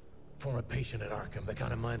 Former patient at Arkham, the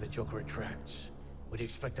kind of mind the Joker attracts. What do you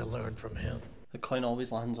expect to learn from him? The coin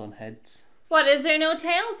always lands on heads. What, is there no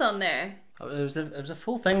tails on there? It was a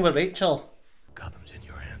full thing with Rachel. Gotham's in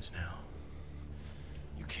your hands now.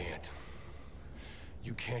 You can't.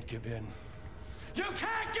 You can't give in. You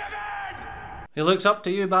can't give in! He looks up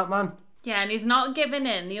to you, Batman. Yeah, and he's not giving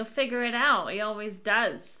in. He'll figure it out. He always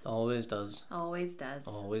does. Always does. Always does.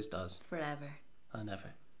 Always does. Forever. And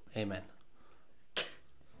ever. Amen. He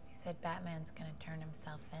said Batman's gonna turn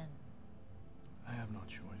himself in. I have no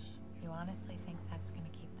choice. You honestly think that's gonna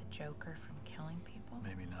keep the Joker from killing people?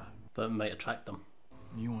 Maybe not. But it might attract them.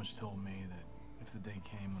 You once told me that if the day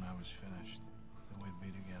came when I was finished, that we'd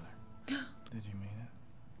be together. Did you mean it?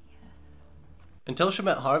 Yes. Until she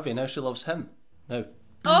met Harvey, now she loves him. Now.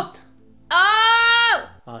 Oh! Oh!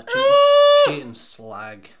 Cheating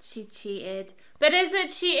slag. She cheated. But is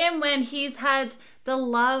it cheating when he's had the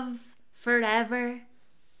love forever?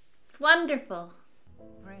 It's wonderful.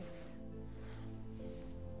 Bruce,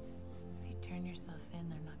 if you turn yourself in,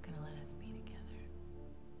 they're not gonna let us be together.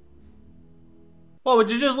 What, would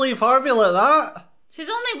you just leave Harvey like that? She's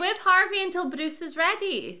only with Harvey until Bruce is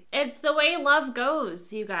ready. It's the way love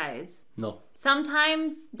goes, you guys. No.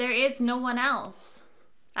 Sometimes there is no one else.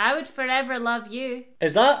 I would forever love you.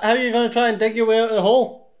 Is that how you're going to try and dig your way out of the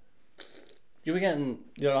hole? You were getting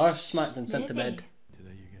your arse smacked and sent to bed.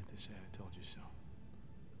 Today you get to say I told you so.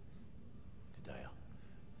 Today,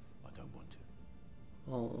 I don't want to.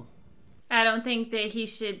 Oh. I don't think that he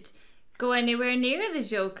should go anywhere near the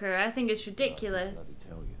Joker. I think it's ridiculous.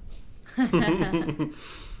 Let me tell you.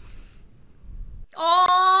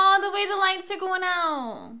 Oh, the way the lights are going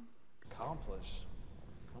out. Accomplish?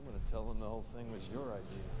 I'm gonna tell them the whole thing was your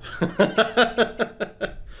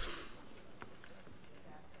idea.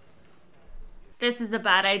 This is a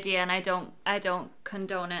bad idea, and I don't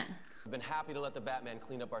condone it. I've been happy to let the Batman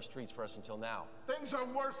clean up our streets for us until now. Things are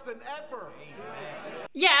worse than ever.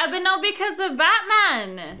 Yeah, but not because of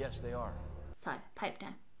Batman. Yes, they are. Sorry, pipe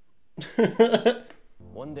down.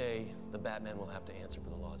 One day, the Batman will have to answer for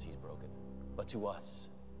the laws he's broken. But to us,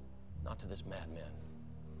 not to this madman.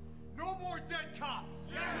 No more dead cops.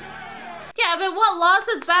 Yeah, but what laws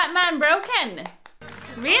has Batman broken?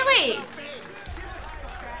 Really?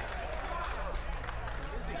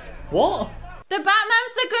 What? The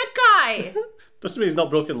Batman's the good guy. Doesn't mean he's not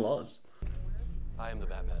broken laws. I am the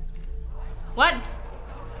Batman. What?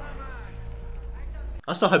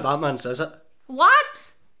 That's not how Batman says it.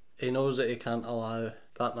 What? He knows that he can't allow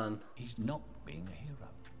Batman. He's not being a hero.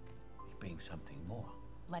 He's being something more.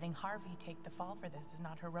 Letting Harvey take the fall for this is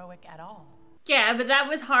not heroic at all. Yeah, but that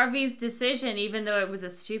was Harvey's decision, even though it was a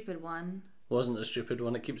stupid one. Wasn't a stupid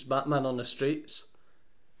one. It keeps Batman on the streets.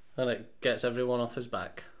 And it gets everyone off his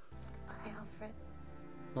back. Bye, Alfred.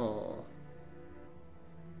 Oh.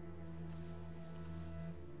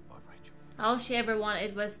 All she ever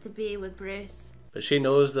wanted was to be with Bruce. But she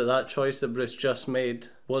knows that that choice that Bruce just made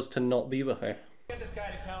was to not be with her. Get this guy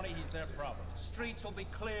to county, he's their problem. Streets will be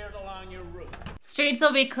cleared along your route. Streets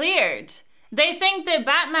will be cleared. They think that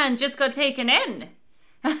Batman just got taken in.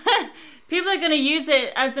 People are going to use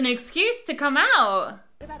it as an excuse to come out.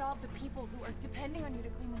 What about all the people who are depending on you to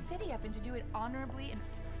clean the city up and to do it honorably and...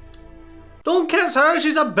 Don't kiss her,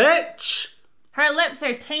 she's a bitch! Her lips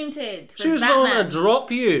are tainted with She was Batman. willing to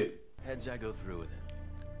drop you. Heads, I go through with it.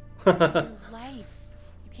 your life.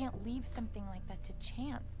 You can't leave something like that to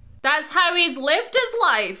chance. That's how he's lived his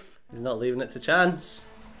life. He's not leaving it to chance.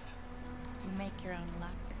 You make your own luck.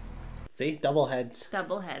 See? Double heads.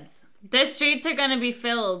 Double heads. The streets are going to be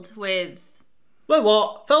filled with... With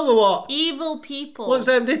what? Filled with what? Evil people. Looks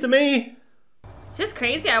empty to me. It's just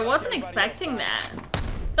crazy. I wasn't expecting that.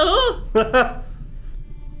 Oh!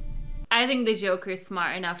 I think the Joker's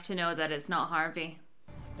smart enough to know that it's not Harvey.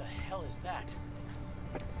 What the hell is that?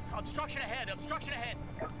 Obstruction ahead! Obstruction ahead!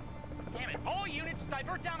 Damn it. All units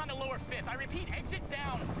divert down on the lower 5th. I repeat, exit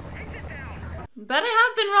down. Exit down. But I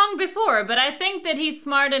have been wrong before, but I think that he's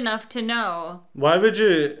smart enough to know. Why would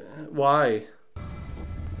you... Why?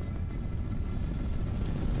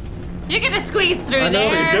 You're gonna squeeze through there. I know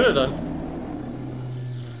what you could have done.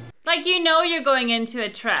 Like, you know you're going into a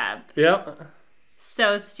trap. Yep.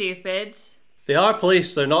 So stupid. They are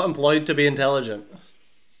police, they're not employed to be intelligent.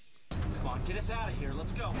 Come on, get us out of here.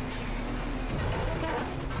 Let's go.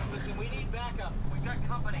 Listen, we need backup. We've got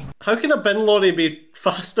company. How can a bin lorry be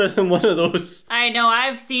faster than one of those? I know,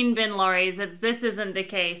 I've seen bin lorries. This isn't the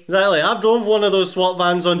case. Exactly, I've drove one of those SWAT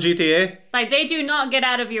vans on GTA. Like, they do not get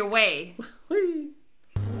out of your way.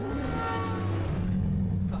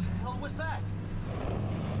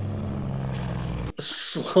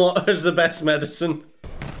 Slaughter's the best medicine.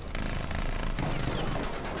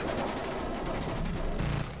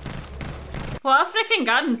 What a freaking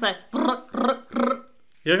gun's like.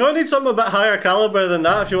 You're gonna need something a bit higher caliber than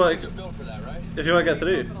that if you want to get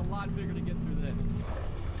through.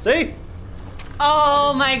 See?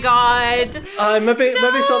 Oh my god.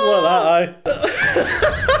 Maybe something like that,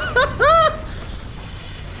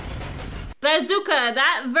 Bazooka,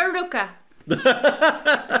 that Veruca.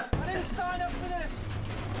 I didn't sign up for this.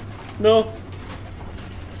 No.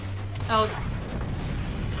 Oh.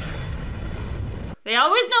 They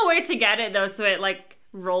always know where to get it though, so it like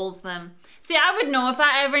rolls them. See, I would know if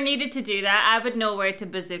I ever needed to do that. I would know where to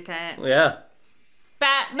bazooka it. Yeah.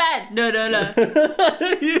 Batman. No.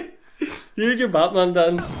 You and your Batman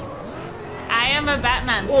dance. I am a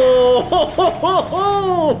Batman. Oh.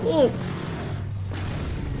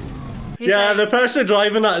 Yeah, like, the person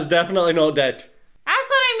driving that is definitely not dead. That's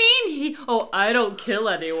what I mean. I don't kill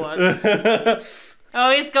anyone.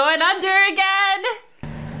 Oh, he's going under again.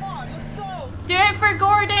 Come on, let's go. Do it for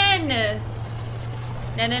Gordon.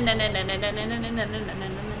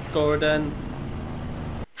 Gordon.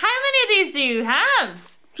 How many of these do you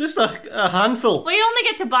have? Just a handful. Well, you only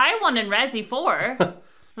get to buy one in Resi 4.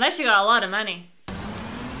 Unless you got a lot of money.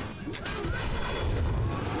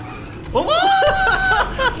 Oh.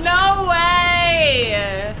 No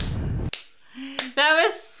way! That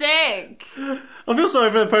was sick. I feel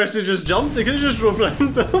sorry for the person who just jumped. They could have just drove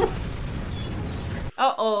around them.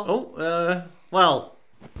 Uh-oh. Oh, well.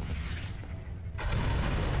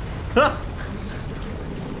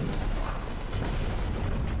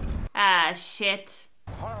 Ah, shit.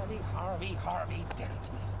 Harvey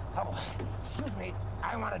Dent. Oh, excuse me.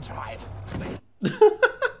 I want to drive.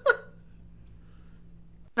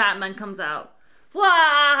 Batman comes out. Wah!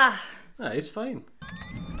 Ah, he's fine.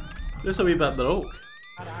 Just a wee bit broke.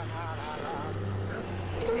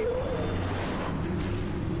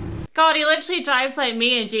 God, he literally drives like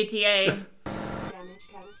me in GTA.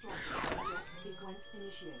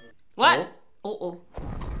 What? Oh.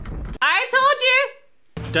 I told you!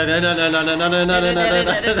 What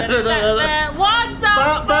the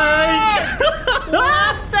fuck?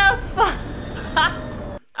 What the fuck?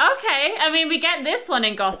 Okay, I mean, we get this one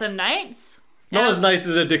in Gotham Knights. Not as nice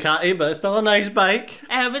as a Ducati, but it's still a nice bike.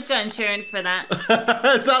 I hope it's got insurance for that.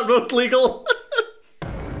 Is that road legal?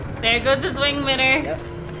 There goes his wing mirror. Yep.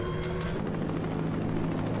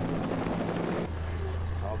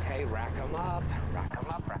 Okay, rack 'em up.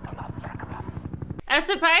 I'm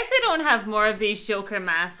surprised they don't have more of these Joker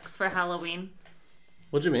masks for Halloween.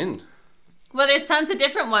 What do you mean? Well, there's tons of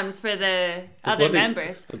different ones for the other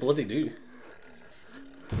members. They bloody do.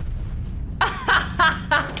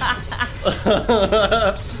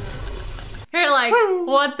 You're like,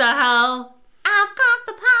 what the hell? I've got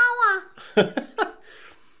the power.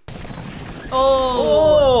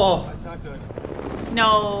 Oh. That's not good.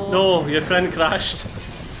 No. No, your friend crashed.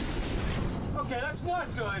 Okay, that's not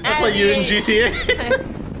good. That's like you in GTA.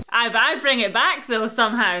 I'd bring it back though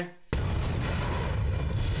somehow.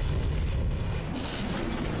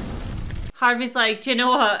 Harvey's like, do you know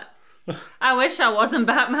what? I wish I wasn't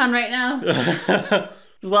Batman right now.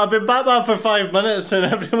 He's like, I've been Batman for 5 minutes and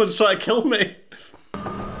everyone's trying to kill me.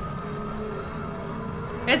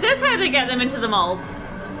 Is this how they get them into the malls?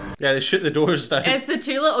 Yeah, they shoot the doors down. It's the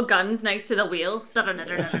two little guns next to the wheel.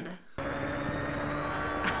 And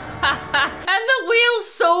the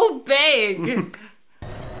wheel's so big.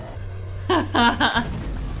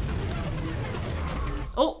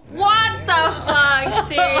 Oh, what the fuck?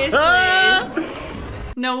 Seriously?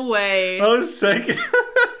 No way. That was sick. He's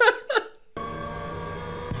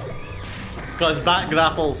got his back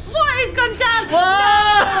grapples. What? He's gone down.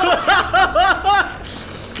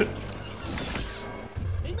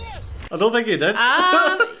 He missed. I don't think he did.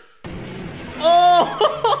 Oh!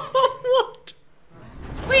 What?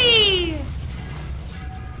 Whee!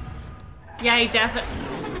 Yeah, he definitely.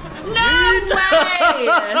 No way!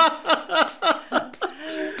 Fuck,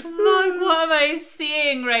 what am I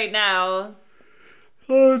seeing right now?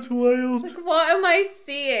 Oh, it's wild. Like, what am I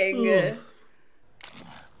seeing?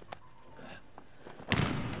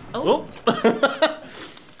 Oh.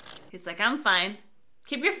 He's like, I'm fine.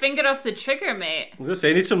 Keep your finger off the trigger, mate. I was gonna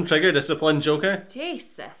say, I need some trigger discipline, Joker.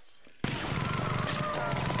 Jesus.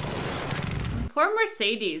 Poor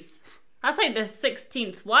Mercedes. That's like the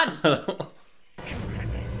 16th one.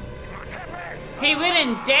 He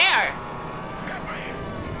wouldn't dare.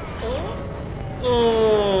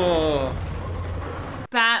 Oh.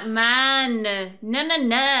 Batman. No, no,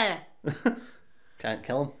 no. Can't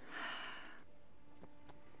kill him.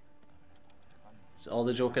 It's all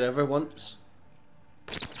the Joker ever wants.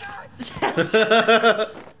 Could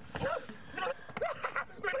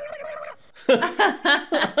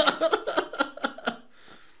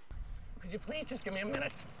you please just give me a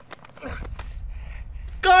minute?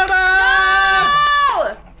 Got him! No!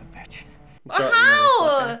 Son of a bitch.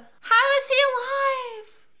 How? How is he alive?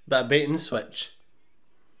 That bait and switch.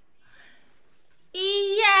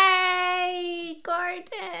 Yay,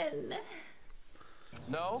 Gordon.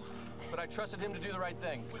 No, but I trusted him to do the right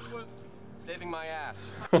thing. Which was saving my ass.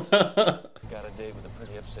 Got a date with a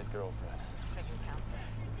pretty upset girlfriend.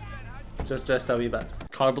 Just a wee bit.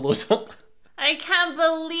 Car blows up. I can't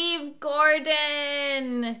believe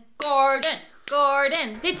Gordon.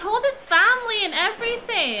 Gordon. They told his family and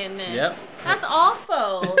everything. Yep. That's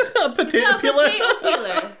awful. It's got a potato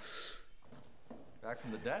peeler. Back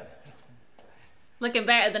from the dead. Looking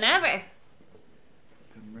better than ever.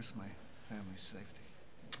 Couldn't risk my family's safety.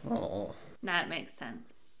 Oh. That makes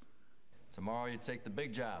sense. Tomorrow you take the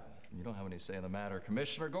big job. You don't have any say in the matter.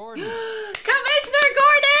 Commissioner Gordon. Commissioner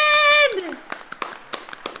Gordon!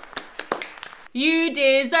 You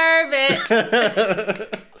deserve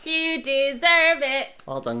it. You deserve it.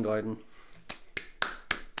 Well done, Gordon.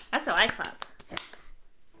 That's how I clap.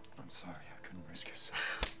 I'm sorry, I couldn't risk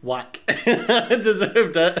yourself. Whack.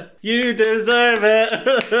 Deserved it. You deserve it.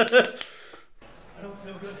 I don't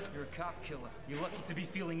feel good. You're a cop killer. You're lucky to be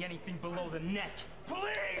feeling anything below the neck.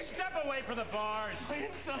 Please step away from the bars. My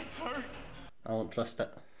insides hurt. I don't trust it.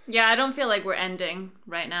 Yeah, I don't feel like we're ending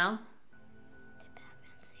right now.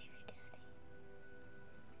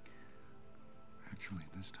 Actually,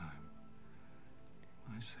 this time,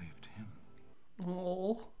 I saved him.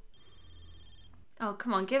 Oh. Oh,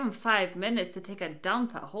 come on, give him 5 minutes to take a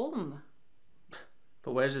dump at home.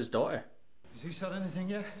 But where's his daughter? Has he said anything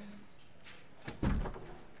yet?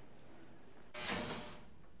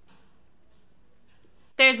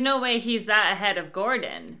 There's no way he's that ahead of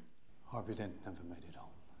Gordon. Harvey Dent never made it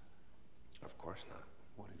home. Of course not.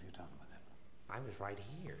 What have you done with him? I was right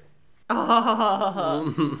here.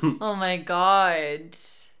 Oh, oh my God.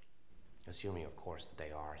 Assuming, of course, that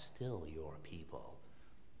they are still your people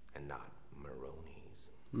and not Maroni's.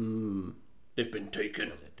 They've been taken.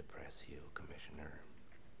 Does it depress you, Commissioner,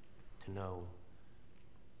 to know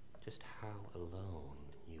just how alone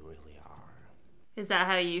you really are? Is that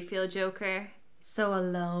how you feel, Joker? So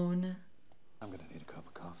alone. I'm gonna need a cup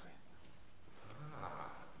of coffee.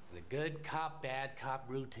 Ah, the good cop, bad cop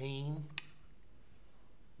routine.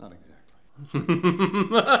 Not exactly.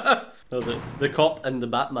 No, the cop and the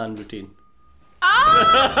Batman routine.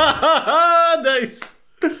 Oh! Nice.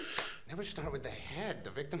 Never start with the head. The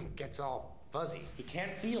victim gets all fuzzy. He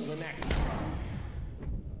can't feel the neck.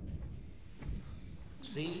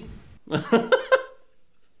 See? I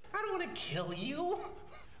don't want to kill you.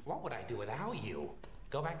 What would I do without you?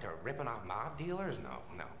 Go back to ripping off mob dealers?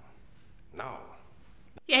 No.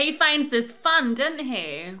 Yeah, he finds this fun, doesn't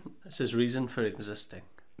he? That's his reason for existing.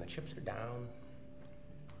 The chips are down.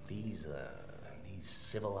 These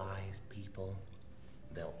civilized people,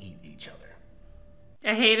 they'll eat each other.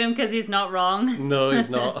 I hate him because he's not wrong. No, he's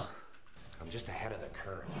not. I'm just ahead of the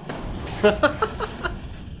curve.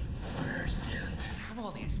 Where's Dent? Have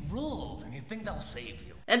all these rules, and you think they'll save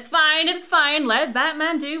you? It's fine. Let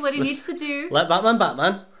Batman do what he needs to do. Let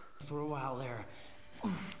Batman. For a while there.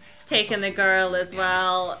 He's taking the girl as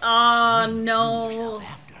well. Oh no.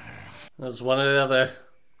 There's one or the other.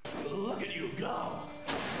 Look at you go.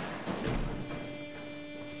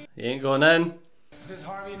 He ain't going in. What does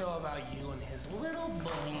Harvey know about you and his little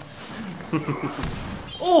bully?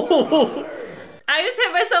 Oh! I just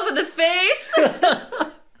hit myself in the face.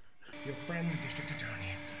 Your friend, the district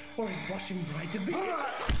attorney, or his blushing bride to be.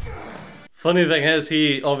 Funny thing is,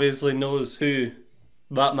 he obviously knows who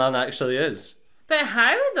Batman actually is. But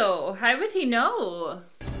how though? How would he know?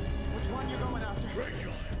 Which one you going after?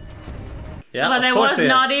 Yeah, well, of there course was he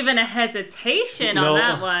not is. even a hesitation No. on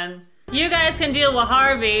that one. You guys can deal with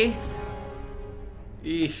Harvey.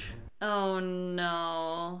 Eesh. Oh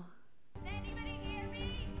no.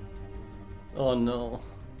 Oh no.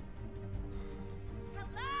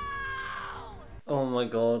 Oh my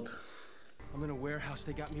god. I'm in a warehouse.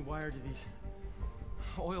 They got me wired to these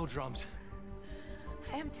oil drums.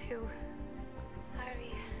 I am too.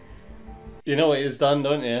 Harvey. You know what he's done,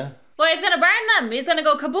 don't you? Well, he's gonna burn them. He's gonna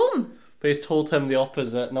go kaboom. But he's told him the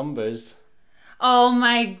opposite numbers. Oh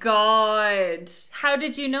my god. How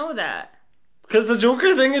did you know that? Because it's a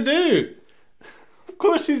Joker thing to do. Of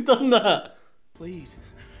course he's done that. Please,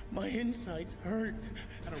 my insides hurt.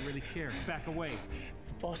 I don't really care. Back away.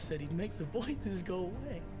 The boss said he'd make the voices go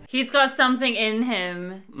away. He's got something in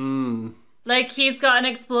him. Like he's got an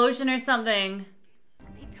explosion or something.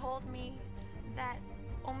 He told me that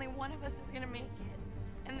only one of us was gonna make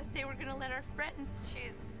it, and that they were gonna let our friends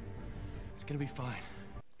choose. It's gonna be fine.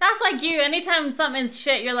 That's like you. Anytime something's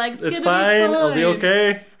shit, you're like, It's gonna fine, be fine. I'll be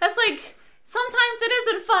okay. That's like, sometimes it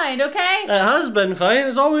isn't fine, okay? It has been fine,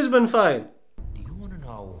 it's always been fine. Do you want to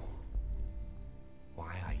know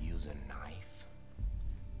why I use a knife?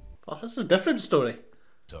 Oh, that's a different story.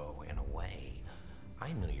 So, in a way,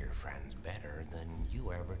 I knew your friends better than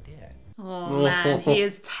you ever did. Oh man, he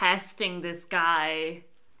is testing this guy.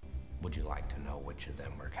 Would you like to know which of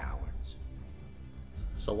them were cowards?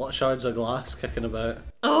 There's a lot of shards of glass kicking about.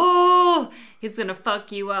 Oh, he's gonna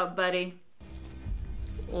fuck you up, buddy.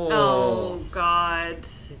 Oh god.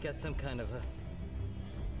 He's got some kind of a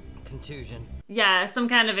contusion. Yeah, some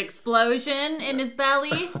kind of explosion in his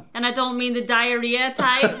belly. And I don't mean the diarrhea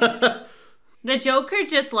type. The Joker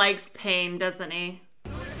just likes pain, doesn't he?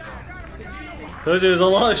 There's a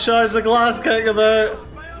lot of shards of glass kicking about.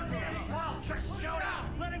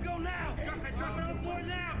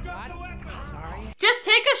 Just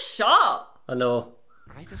take a shot. I know.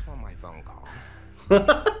 I just want my phone call.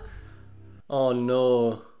 Oh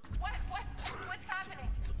no. What's happening?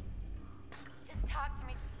 Just talk to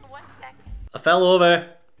me just for 1 second. I fell over.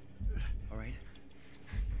 All right.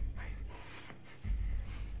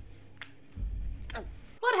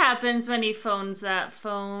 What happens when he phones that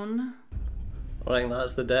phone? I think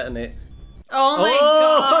that's the detonate. Oh my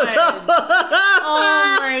god.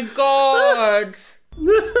 Oh my god.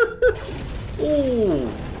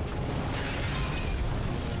 Ooh.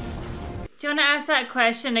 Do you want to ask that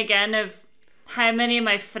question again of how many of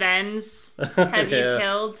my friends have you Yeah.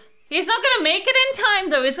 killed? He's not going to make it in time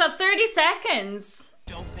though. He's got 30 seconds.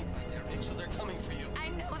 Don't think like that, Rachel. They're coming for you. I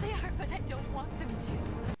know they are, but I don't want them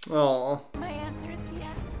to. Oh. My answer is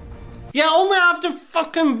yes. Yeah, only after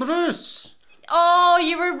fucking Bruce. Oh,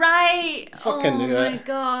 you were right. Fucking oh do my it.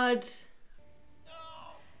 god.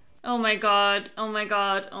 Oh my god. Oh my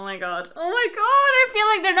god. Oh my god. Oh my god. I feel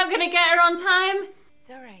like they're not going to get her on time. It's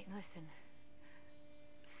all right. Listen.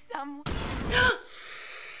 Some.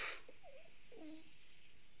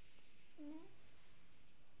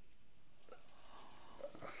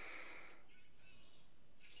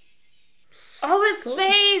 Oh, his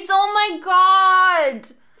face. Oh my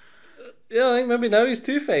god. Yeah, I think maybe now he's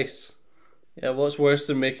Two-Face. Yeah, what's worse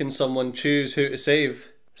than making someone choose who to save?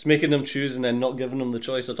 It's making them choose and then not giving them the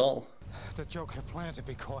choice at all. The Joker planned to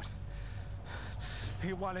be caught.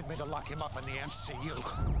 He wanted me to lock him up in the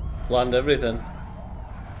MCU. Planned everything.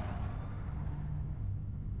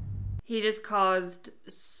 He just caused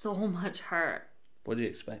so much hurt. What do you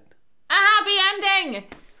expect? A happy ending!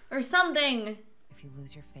 Or something. If you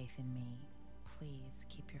lose your faith in me, please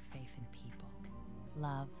keep your faith in people.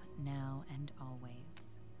 Love now and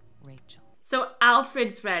always. Rachel. So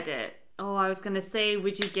Alfred's read it. Oh, I was gonna say,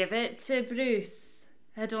 would you give it to Bruce?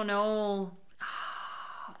 I don't know.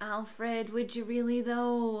 Oh, Alfred, would you really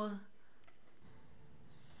though?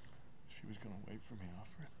 She was gonna wait for me,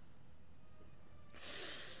 Alfred.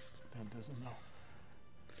 Dad doesn't know.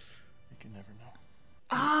 He can never know.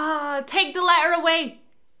 Ah, take the letter away.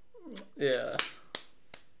 Yeah.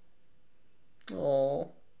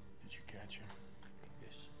 Oh. Did you catch him?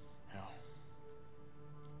 Yes. How?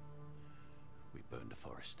 We burned the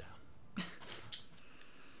forest down.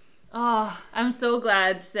 Oh, I'm so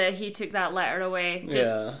glad that he took that letter away. Just,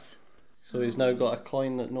 Yeah. So he's now got a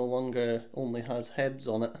coin that no longer only has heads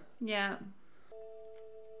on it. yeah.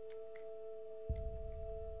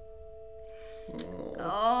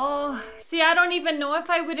 Oh, see, I don't even know if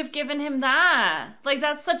I would have given him that. Like,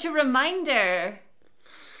 that's such a reminder.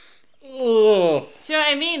 Oh. Do you know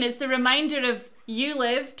what I mean? It's a reminder of you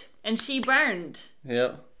lived and she burned.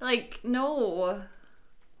 Yeah. Like, no.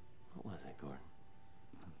 What was it, Gordon?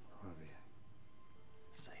 Harvey.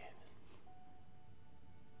 Say it.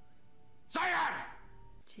 Say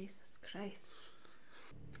it! Jesus Christ.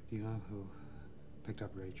 Do you know who picked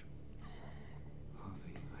up Rachel?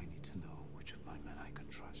 Harvey, I need to know which of my men I can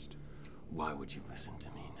trust. Why would you listen to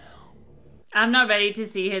me now? I'm not ready to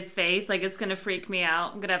see his face. Like, it's gonna freak me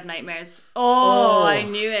out. I'm gonna have nightmares. Oh, I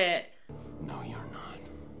knew it. No, you're not.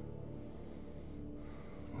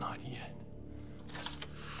 Not yet.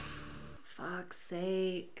 Fuck's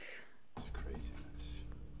sake. It's craziness.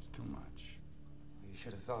 It's too much. You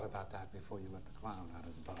should have thought about that before you let the clown out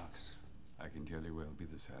of the box. I can tell you where it'll be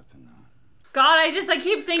this afternoon. God, I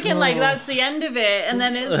keep thinking like that's the end of it, and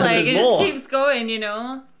then it's like it just keeps going, you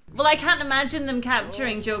know? Well, I can't imagine them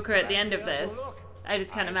capturing Joker at the end of this. I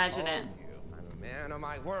just can't imagine it. I'm a man of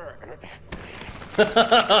my word.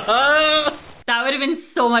 That would have been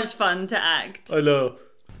so much fun to act. I know.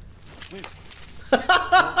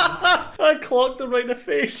 I clocked him right in the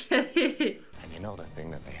face. And you know the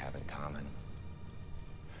thing that they have in common?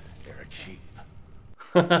 They're cheap.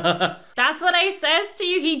 That's what I says to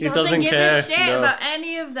you. He doesn't give a shit about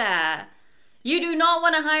any of that. You do not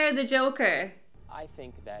want to hire the Joker. I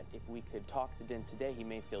think that if we could talk to Dent today, he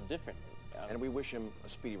may feel differently. And we wish him a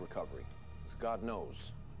speedy recovery. Because God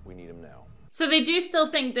knows we need him now. So they do still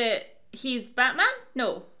think that he's Batman?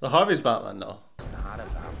 No. The Harvey's Batman, though. It's not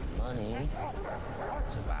about money.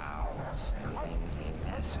 It's about sending a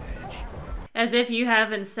message. As if you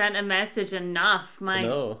haven't sent a message enough. My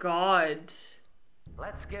God.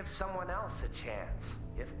 Let's give someone else a chance.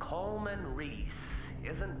 If Coleman Reese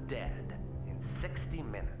isn't dead in 60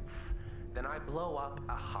 minutes, then I blow up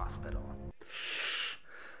a hospital.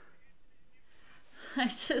 I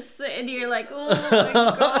just sitting here like, oh my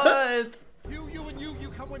God. You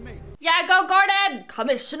come with me. Yeah, go Gordon!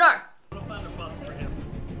 Commissioner!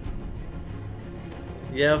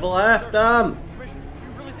 You've left him. Commissioner,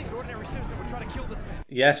 you really think an ordinary citizen would try to kill this man?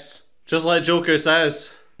 Yes. Just like Joker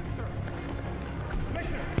says.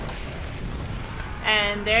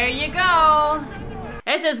 And there you go.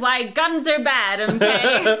 This is why guns are bad,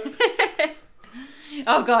 okay?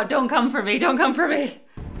 Oh God, don't come for me, don't come for me.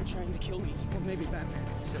 They're trying to kill me. Well, maybe Batman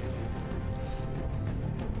can save me.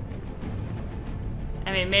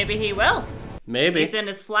 I mean, maybe he will. Maybe. He's in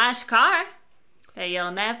his flash car. But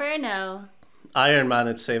you'll never know. Iron Man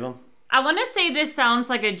would save him. I want to say this sounds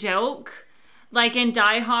like a joke. Like in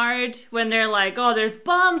Die Hard, when they're like, oh, there's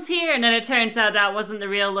bombs here. And then it turns out that wasn't the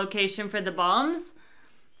real location for the bombs.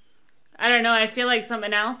 I don't know, I feel like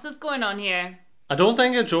something else is going on here. I don't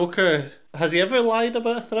think a Joker... Has he ever lied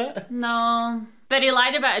about a threat? No. But he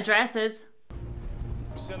lied about addresses.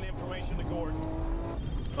 Send the information to Gordon.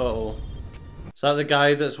 Uh-oh. Is that the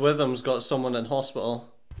guy that's with him's got someone in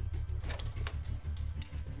hospital?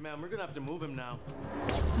 Man, we're gonna have to move him now.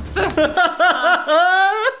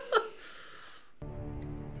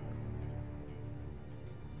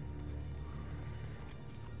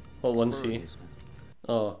 What one's he?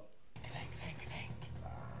 Oh.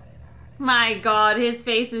 My God, his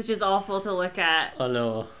face is just awful to look at. I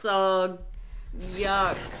know. So,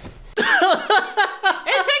 yuck.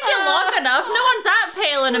 It took you long enough. No one's that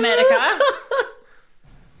pale in America.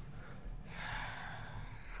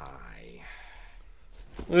 Hi.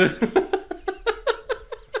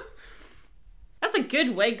 That's a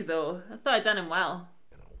good wig, though. I thought I'd done him well.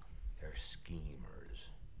 You know, they're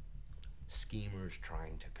schemers. Schemers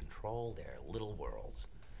trying to control their little worlds.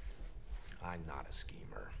 I'm not a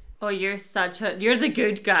schemer. Oh, you're the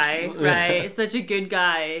good guy, right? Such a good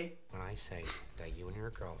guy. When I say that you and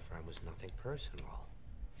your girlfriend was nothing personal,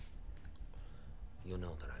 you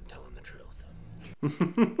know that I'm telling the truth.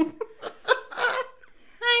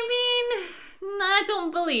 I mean, I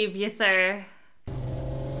don't believe you, sir.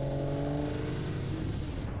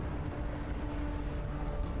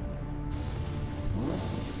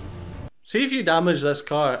 See if you damage this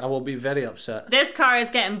car, I will be very upset. This car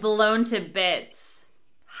is getting blown to bits.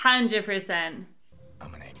 100%.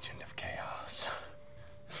 I'm an agent of chaos.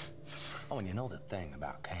 Oh, and you know the thing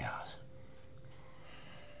about chaos?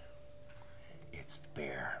 It's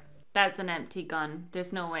fear. That's an empty gun.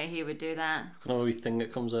 There's no way he would do that. You know a wee thing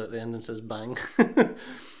that comes out at the end and says bang.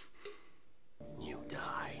 You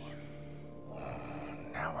die.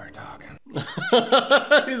 Now we're talking.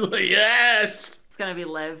 He's like, yes! It's gonna be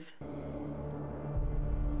Liv.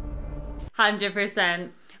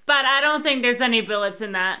 100%. But I don't think there's any bullets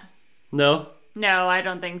in that. No? No, I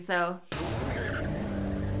don't think so.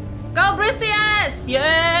 Go, Brissius!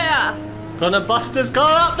 Yeah! It's gonna bust his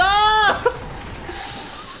car up! No!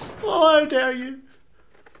 Oh, how dare you?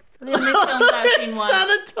 We only filmed that scene once.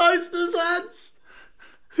 Sanitized his hands!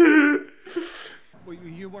 Well,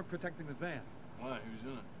 you weren't protecting the van. Why? Who's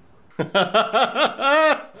in it?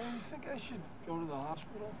 Well, you think I should go to the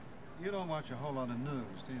hospital? You don't watch a whole lot of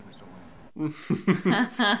news, do you, Mr. Wayne?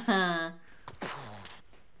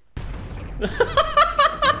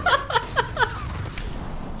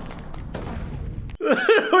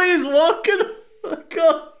 way he's walking. Oh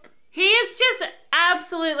god. He is just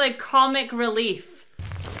absolute like comic relief.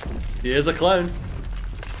 He is a clown.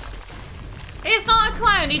 He's not a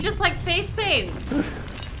clown, he just likes face paint.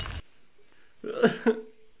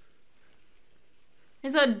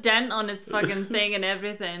 He's got a dent on his fucking thing and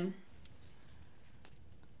everything.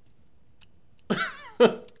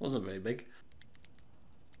 Wasn't very big.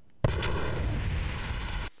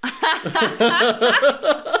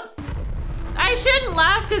 I shouldn't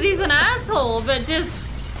laugh because he's an asshole, but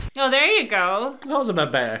just... Oh, there you go. That was a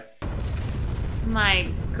bit better. My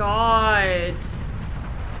god.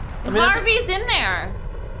 I mean, Harvey's in there.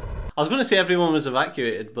 I was going to say everyone was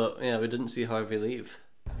evacuated, but yeah, we didn't see Harvey leave.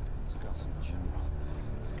 It's Gotham General.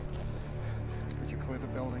 Did you clear the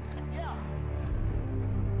building?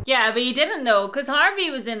 Yeah, but he didn't though, because Harvey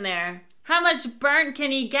was in there. How much burnt can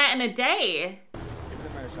he get in a day? Give the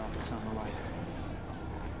mayor's office on the light.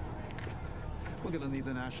 We're gonna need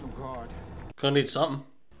the National Guard. Gonna need something.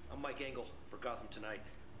 I'm Mike Engel for Gotham Tonight.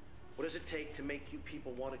 What does it take to make you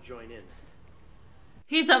people want to join in?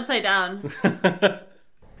 He's upside down. Mr.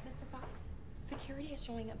 Fox, security is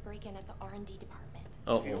showing a break-in at the R&D department.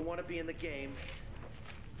 Oh. If you don't want to be in the game,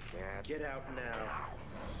 get out now.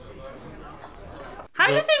 How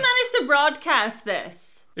does he manage to broadcast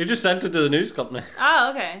this? He just sent it to the news company.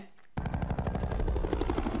 Oh, okay.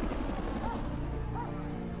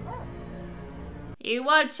 You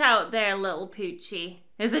watch out there, little poochie.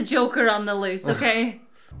 There's a Joker on the loose, okay?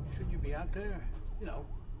 Shouldn't you be out there, you know,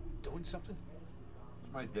 doing something?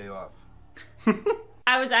 It's my day off.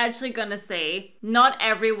 I was actually gonna say, not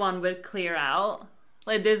everyone would clear out.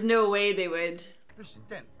 Like, there's no way they would. Listen,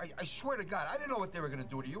 Dan, I swear to God, I didn't know what they were gonna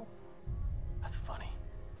do to you. That's funny,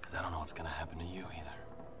 because I don't know what's gonna happen to you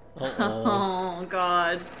either. Oh,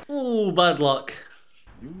 God. Ooh, bad luck.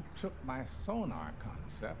 You took my sonar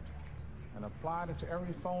concept and applied it to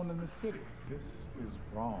every phone in the city. This is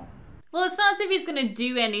wrong. Well, it's not as if he's gonna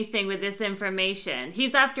do anything with this information.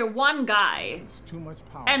 He's after one guy. It's too much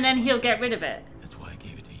power. And then he'll get rid of it. That's why I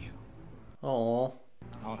gave it to you. Oh.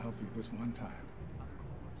 I'll help you this one time.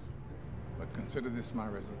 But consider this my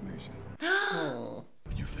resignation. Oh.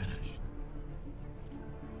 When you're finished,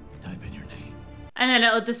 type in your name. And then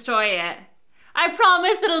it'll destroy it. I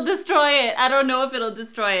promise it'll destroy it. I don't know if it'll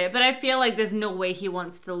destroy it, but I feel like there's no way he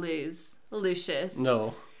wants to lose Lucius.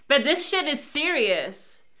 No. But this shit is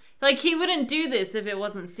serious. Like, he wouldn't do this if it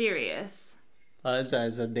wasn't serious. That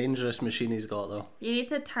is a dangerous machine he's got, though. You need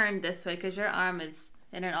to turn this way because your arm is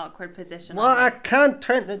in an awkward position. Well, I can't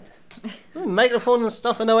turn it. Microphones and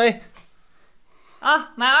stuff in the way. Oh,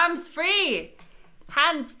 my arm's free.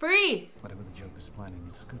 Hands free. Whatever the Joker's planning,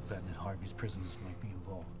 it's a good bet that Harvey's prisoners might be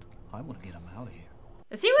involved. I want to get him out of here.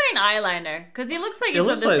 Is he wearing eyeliner? Because he looks like He he's got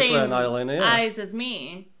looks the like he's same wearing eyeliner, yeah. eyes as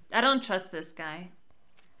me. I don't trust this guy.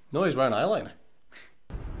 No, he's wearing eyeliner.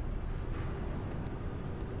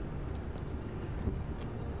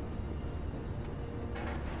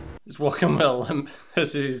 He's walking with a limp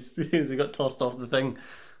as he got tossed off the thing.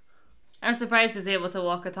 I'm surprised he's able to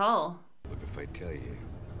walk at all. Look, if I tell you,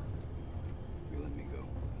 you let me go.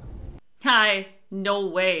 Hi, no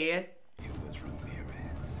way. It was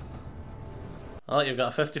Ramirez. Oh, you've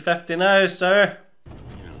got a 50-50 now, sir.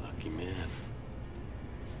 You're a lucky man.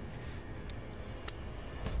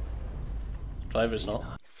 Driver's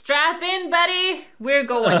not. Strap in, buddy. We're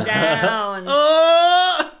going down.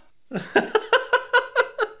 Oh!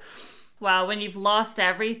 Wow, when you've lost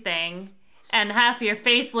everything and half your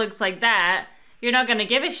face looks like that, you're not gonna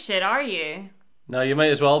give a shit, are you? No, you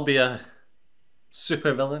might as well be a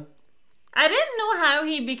super villain. I didn't know how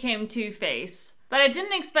he became Two-Face, but I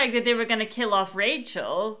didn't expect that they were gonna kill off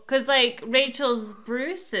Rachel, because, like, Rachel's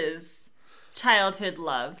Bruce's childhood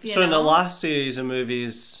love, you So know? in the last series of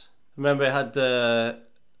movies, remember he had the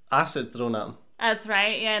acid thrown at him? That's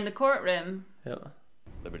right, yeah, in the courtroom. Yeah.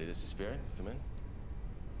 Liberty, this is Spirit. Come in.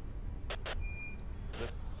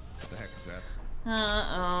 What the heck is that?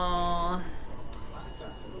 Uh-oh.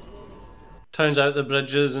 Turns out the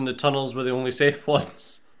bridges and the tunnels were the only safe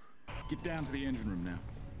ones. Get down to the engine room now.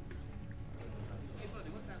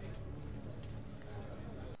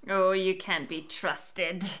 Oh, you can't be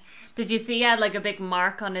trusted. Did you see he had, like, a big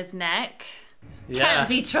mark on his neck? Yeah. Can't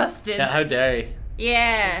be trusted. Yeah, how dare he?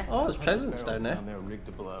 Yeah. Oh, his presence down there. Rigged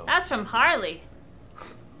to blow. That's from Harley.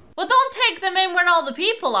 Well, don't take them in where all the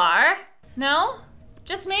people are. No?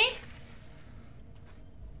 Just me?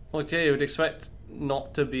 Okay, you would expect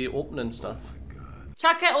not to be opening stuff.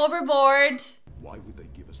 Chuck it overboard. Why would they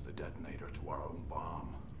give us the detonator to our own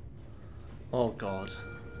bomb? Oh god.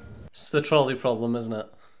 It's the trolley problem, isn't it?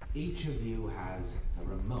 Each of you has a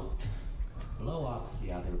remote. Blow up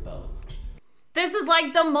the other boat. This is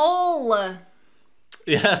like the mole.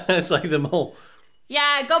 Yeah, it's like the mole.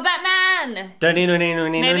 Yeah, go Batman!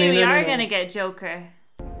 Maybe we are gonna get Joker.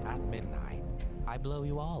 At midnight, I blow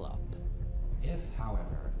you all up. If,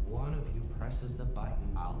 however, one of you presses the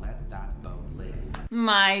button, I'll let that boat live.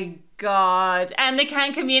 My god. And they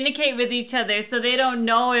can't communicate with each other, so they don't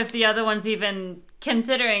know if the other one's even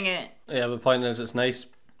considering it. Yeah, the point is it's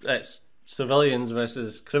civilians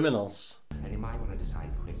versus criminals. And you might want to decide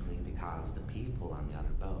quickly because the people on the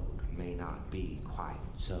other boat may not be quite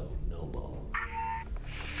so noble.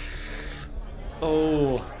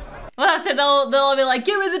 Oh. Well, that's it. They'll all be like,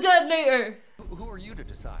 give me the detonator. Who are you to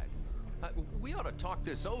decide? We ought to talk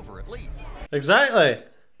this over at least. Exactly.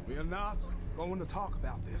 We are not going to talk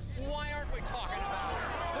about this. Why aren't we talking about it?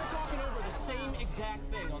 They're talking over the same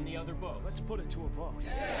exact thing on the other boat. Let's put it to a vote.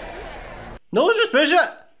 No, just push it.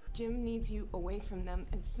 Jim needs you away from them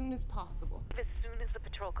as soon as possible. As soon as the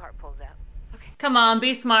patrol car pulls out. Okay. Come on,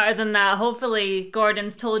 be smarter than that. Hopefully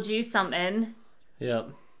Gordon's told you something. Yep.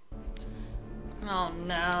 Oh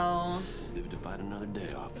no. Live to fight another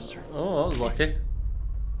day, officer. Oh, I was lucky.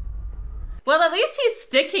 Well, at least he's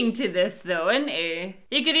sticking to this though, isn't he?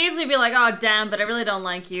 He could easily be like, oh damn, but I really don't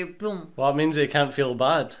like you. Boom. Well, that means he can't feel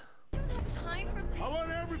bad. I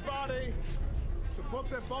want everybody to put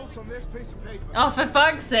their votes on this piece of paper. Oh, for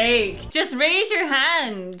fuck's sake. Just raise your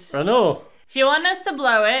hand. I know. If you want us to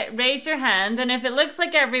blow it, raise your hand, and if it looks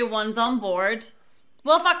like everyone's on board,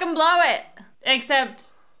 we'll fucking blow it. Except,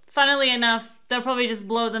 funnily enough, they'll probably just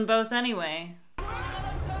blow them both anyway. I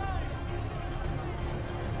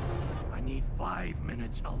need 5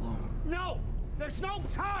 minutes alone. No! There's no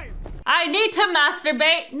time! I need to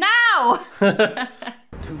masturbate now!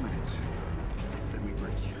 2 minutes. Then we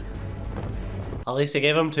bridge. At least he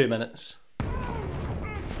gave him 2 minutes.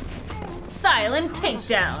 Silent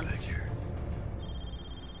takedown.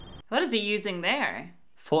 What is he using there?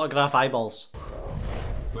 Photograph eyeballs.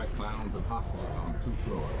 It's like clowns and hostages on 2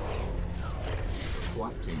 floors. A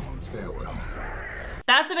SWAT team on the stairwell.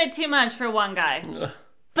 That's a bit too much for one guy.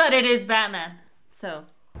 But it is Batman, so.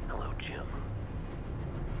 Hello, Jim.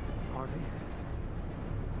 Harvey,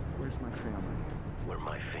 where's my family? Where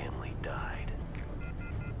my family died.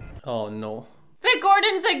 Oh no. But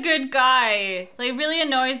Gordon's a good guy. Like, really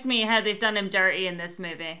annoys me how they've done him dirty in this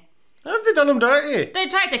movie. How have they done him dirty? They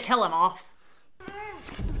tried to kill him off.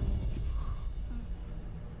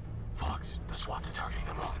 Fox, the SWAT's are targeting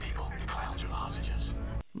the wrong people. The clowns are the hostages.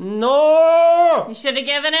 No! You should have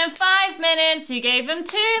given him 5 minutes. You gave him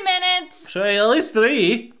 2 minutes. Should I at least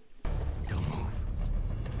 3?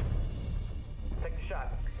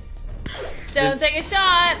 Don't take a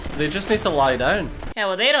shot. They just need to lie down. Yeah,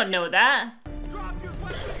 well, they don't know that.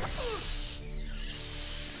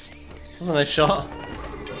 That was a nice shot.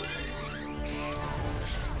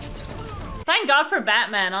 Thank God for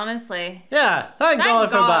Batman, honestly. Yeah, thank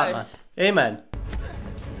God for Batman. Amen.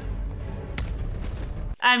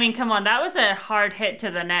 I mean, come on, that was a hard hit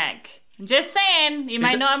to the neck. I'm just saying, you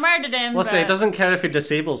might not have murdered him. Listen, but... he doesn't care if he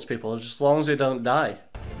disables people, just as long as they don't die.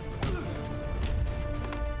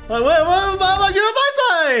 Like, wait, Batman, you're on my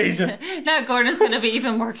side! Now Gordon's gonna be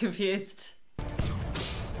even more confused.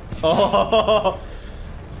 Oh.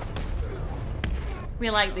 We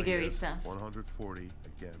like the gooey stuff. 140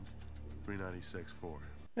 against 396 for.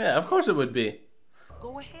 Yeah, of course it would be.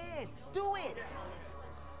 Go ahead, do it.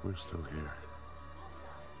 We're still here.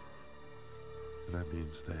 And that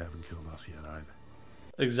means they haven't killed us yet either.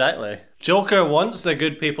 Exactly. Joker wants the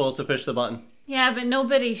good people to push the button. Yeah, but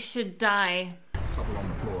nobody should die. Trouble on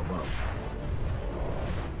the floor above.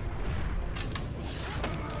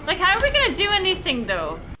 Like, how are we gonna do anything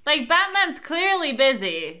though? Like, Batman's clearly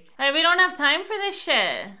busy. Like, we don't have time for this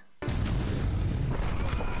shit.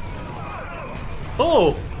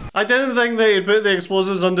 Oh! I didn't think they would put the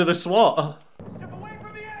explosives under the SWAT.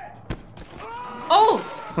 Oh!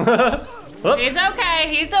 He's okay,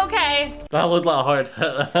 he's okay. That looked like a hard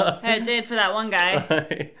hit. It did for that one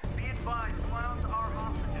guy.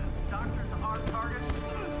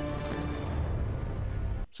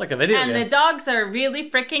 It's like a video and game. the dogs are really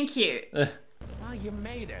freaking cute. Well, you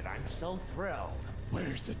made it. I'm so thrilled.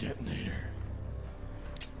 Where's the detonator?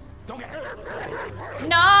 Go get it.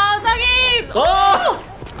 No, doggies! Oh!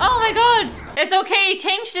 Oh my god! It's okay, he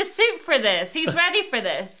changed his suit for this. He's ready for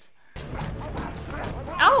this.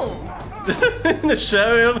 Oh!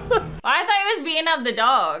 Show him. I thought he was beating up the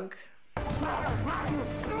dog.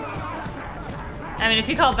 I mean, if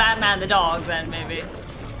you call Batman the dog, then maybe.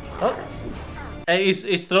 Oh.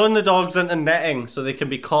 He's throwing the dogs into netting so they can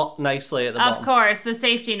be caught nicely at the bottom. Of course, the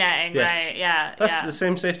safety netting, Yes. right? Yeah, That's yeah. the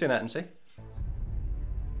same safety netting, see?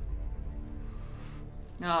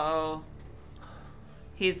 Uh-oh.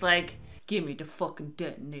 He's like, give me the fucking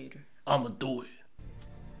detonator. I'ma do it.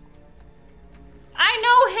 I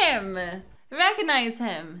know him. Recognize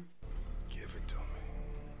him. Give it to me.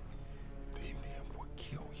 The Indian will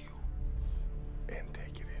kill you and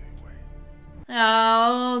take it anyway.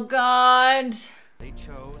 Oh, God. They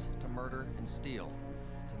chose to murder and steal.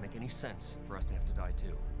 Doesn't make any sense for us to have to die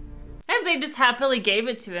too. And they just happily gave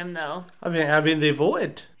it to him, though. I mean, they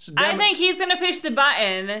voted. So I think he's gonna push the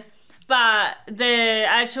button, but the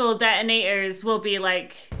actual detonators will be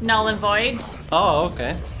like null and void. Oh,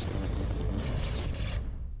 okay.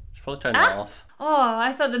 Should probably turn that off. Oh,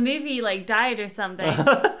 I thought the movie like died or something.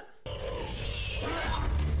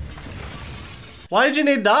 Why did you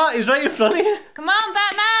need that? He's right in front of you. Come on,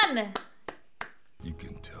 Batman! You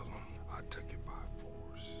can tell him I took it by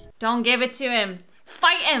force. Don't give it to him.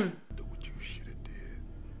 Fight him! Do what you should have did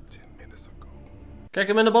 10 minutes ago. Kick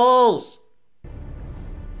him in the balls.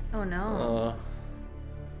 Oh no.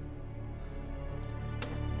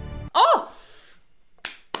 Oh!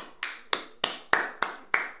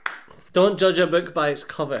 Don't judge a book by its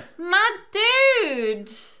cover. My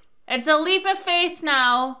dude! It's a leap of faith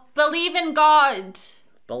now. Believe in God.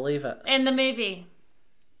 Believe it. In the movie.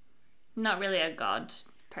 Not really a God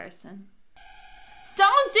person.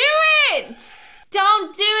 Don't do it!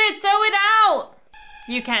 Don't do it! Throw it out!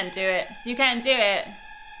 You can't do it. You can't do it.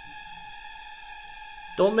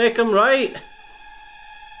 Don't make him right.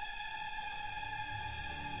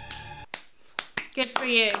 Good for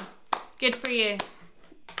you. Good for you.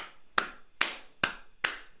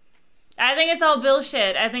 I think it's all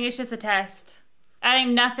bullshit. I think it's just a test. I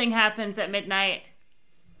think nothing happens at midnight.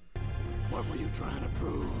 What were you trying to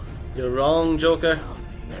prove? You're wrong, Joker.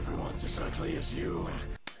 Everyone's as ugly as you.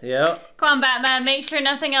 Yeah. Come on, Batman. Make sure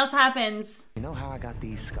nothing else happens. You know how I got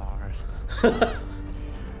these scars?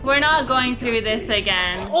 We're not going through this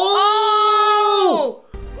again. Oh!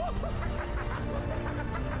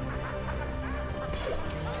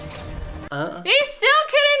 He still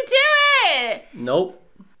couldn't do it! Nope.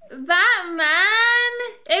 Batman!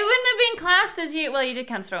 It wouldn't have been classed as you. Well, you did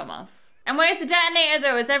kind of throw him off. And where's the detonator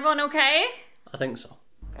though? Is everyone okay? I think so.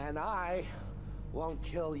 And I won't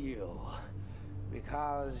kill you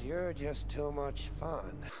because you're just too much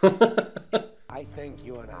fun. I think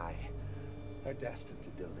you and I are destined to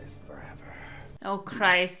do this forever. Oh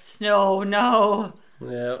Christ, no, no.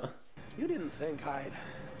 Yeah. You didn't think I'd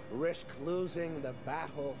risk losing the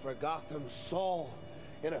battle for Gotham's soul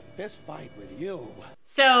in a fist fight with you.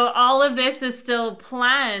 So all of this is still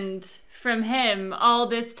planned from him all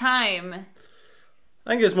this time. I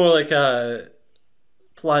think it's more like a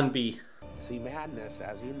plan B. See, madness,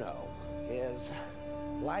 as you know, is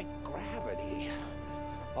like gravity.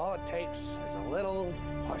 All it takes is a little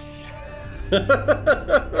push.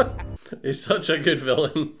 He's such a good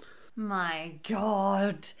villain. My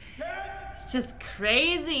God. It's just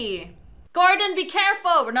crazy. Gordon, be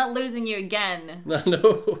careful. We're not losing you again. I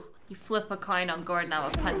know. You flip a coin on Gordon, I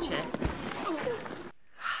will punch it.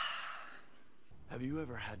 Have you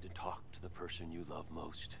ever had to talk to the person you love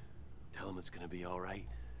most? Tell them it's gonna be all right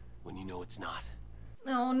when you know it's not.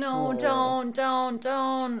 Oh no, don't.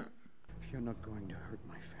 If you're not going to hurt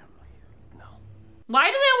my family. No. Why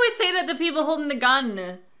do they always say that to people holding the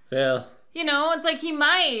gun? Yeah. You know, it's like he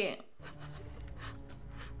might.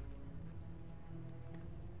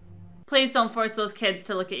 Please don't force those kids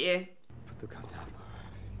to look at you. Put the gun down,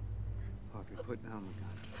 Harvey. Harvey, put down the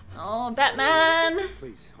gun. Oh, Batman.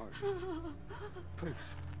 Please, Harvey.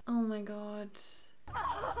 Please. Oh my God.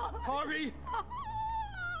 Harvey!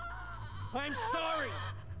 I'm sorry!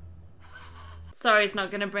 Sorry's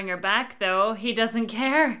not gonna bring her back though. He doesn't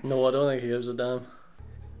care. No, I don't think he gives a damn.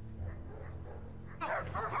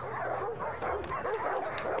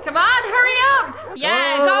 Come on, hurry up!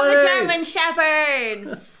 Yeah, go the German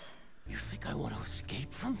Shepherds! You think I want to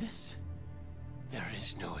escape from this? There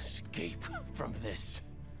is no escape from this.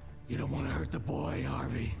 You don't want to hurt the boy,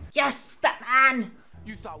 Harvey. Yes, Batman!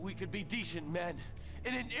 You thought we could be decent men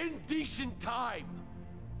in an indecent time.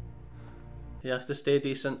 You have to stay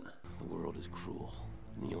decent. The world is cruel,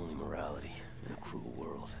 and the only morality in a cruel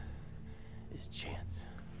world is chance.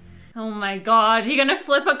 Oh my God, you gonna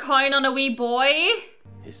flip a coin on a wee boy?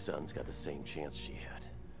 His son's got the same chance she had.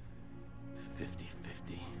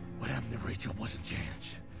 50-50. What happened to Rachel wasn't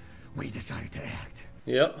chance. We decided to act.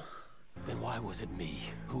 Yep. Then why was it me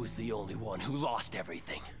who was the only one who lost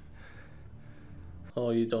everything?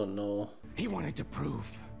 Oh, you don't know. He wanted to prove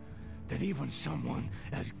that even someone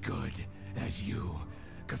as good as you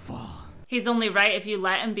could fall. He's only right if you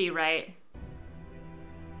let him be right.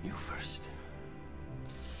 You first.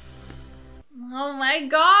 Oh my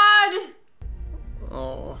God!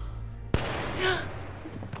 Oh.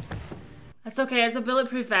 It's okay, it's a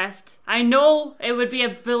bulletproof vest. I know it would be a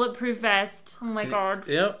bulletproof vest. Oh my god.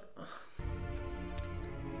 Yep.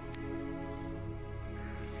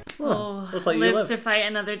 Oh, looks like you lives live. to fight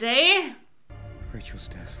another day. Rachel's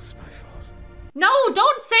death was my fault. No,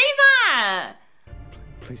 don't say that!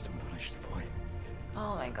 Please don't punish the boy.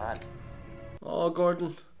 Oh my god. Oh,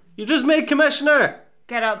 Gordon. You just made commissioner!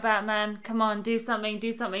 Get up, Batman. Come on, do something,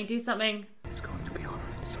 do something, do something. It's going to be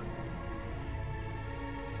alright, son.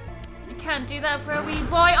 You can't do that for a wee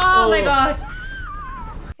boy. Oh my god.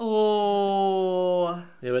 Oh.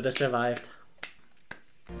 They would have survived.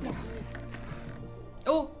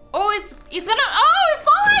 Oh, he's gonna.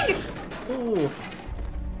 Oh, he's falling! Oh.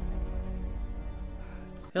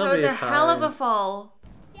 That was a hell of a fall.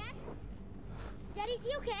 Dad, is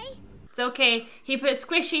he okay? It's okay. He put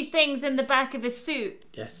squishy things in the back of his suit.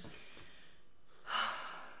 Yes.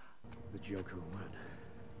 The Joker won.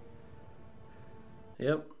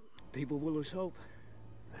 Yep. People will lose hope.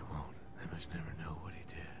 They won't. They must never know what he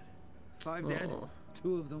did. 5 dead,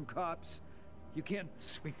 2 of them cops. You can't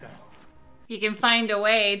sweep that. You can find a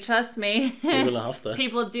way, trust me. You're gonna have to.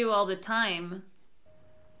 People do all the time.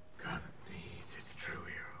 Gotham needs its true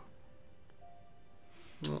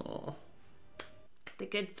hero. Oh. The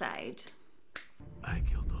good side. I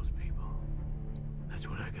killed those people. That's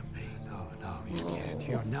what I can be. No, you can't.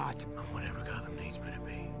 You're not. I'm whatever Gotham needs me to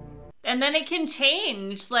be. And then it can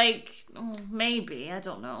change, like, maybe, I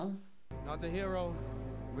don't know. Not the hero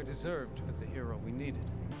we deserved, but the hero we needed.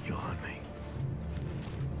 You haunt me.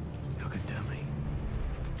 You condemn me.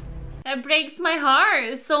 It breaks my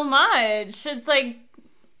heart so much. It's like,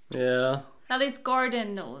 Yeah. at least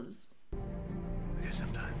Gordon knows. Because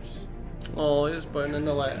sometimes. Oh, he's burning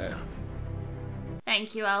the letter.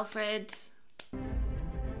 Thank you, Alfred.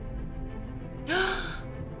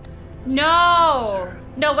 No!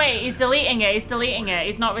 No, wait, he's deleting it. He's deleting it.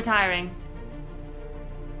 He's not retiring.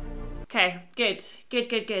 Okay, good. Good,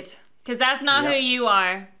 good, good. Because that's not who you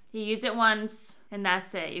are. You use it once, and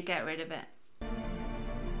that's it. You get rid of it.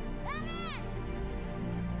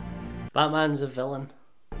 Batman's a villain.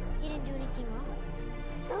 He didn't do anything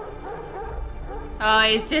wrong. Oh,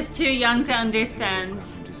 he's just too young to understand.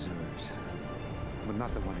 He deserves, but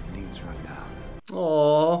not the one it needs right now.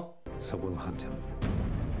 Oh. So we'll hunt him.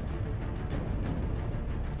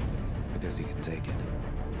 Because he can take it.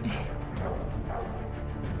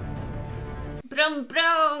 Brum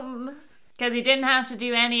brum. Because he didn't have to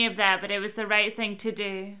do any of that, but it was the right thing to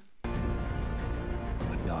do. A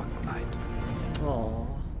dark night. Oh.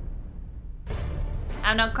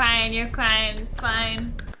 I'm not crying, you're crying, it's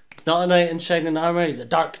fine. He's not a knight in shining armor, he's a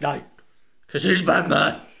dark knight. Because he's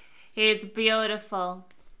Batman. He's beautiful.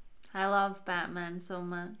 I love Batman so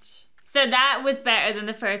much. So that was better than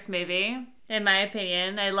the first movie, in my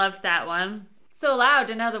opinion. I loved that one. So loud,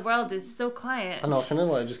 and now the world is so quiet. I know, I kind of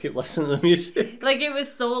want to just keep listening to the music. Like, it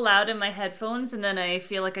was so loud in my headphones, and then I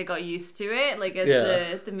feel like I got used to it, like,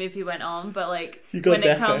 as the movie went on. But, like, when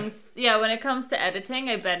it comes to editing,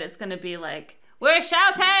 I bet it's gonna be like, we're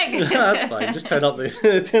shouting! That's fine, just turn up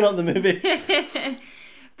the movie.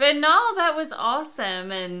 But no, that was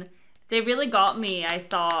awesome, and they really got me. I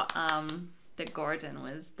thought that Gordon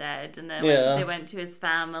was dead, and then when they went to his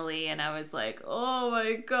family, and I was like, oh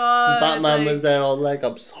my god. Batman was there all like,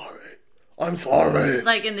 I'm sorry.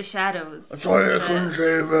 Like in the shadows. I'm sorry I couldn't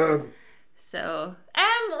save him. So,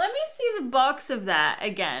 let me see the box of that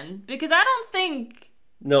again, because I don't think...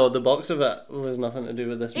 No, the box of it was nothing to do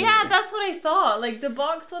with this movie. Yeah, that's what I thought. Like, the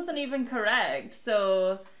box wasn't even correct,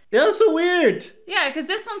 so... Yeah, that's so weird. Yeah, because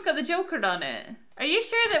this one's got the Joker on it. Are you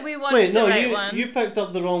sure that we watched the right one? You picked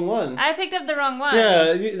up the wrong one. I picked up the wrong one.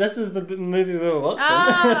 Yeah, this is the movie we were watching.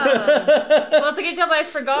 Oh. Well, it's a good job I've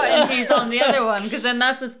forgotten he's on the other one, because then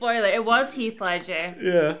that's a spoiler. It was Heath Ledger.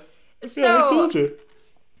 Yeah. So, yeah, I told you.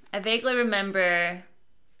 I vaguely remember,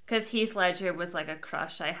 because Heath Ledger was like a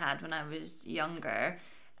crush I had when I was younger.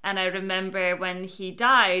 And I remember when he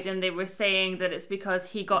died, and they were saying that it's because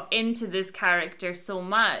he got into this character so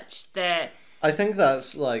much that... I think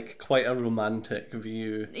that's like quite a romantic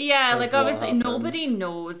view. Yeah, like obviously happened. nobody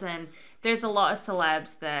knows, and there's a lot of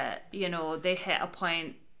celebs that, you know, they hit a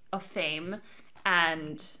point of fame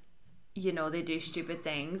and, you know, they do stupid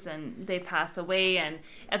things and they pass away. And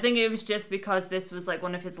I think it was just because this was like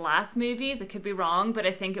one of his last movies. I could be wrong, but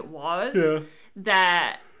I think it was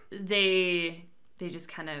that they just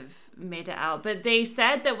kind of made it out. But they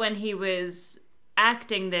said that when he was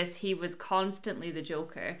acting this, he was constantly the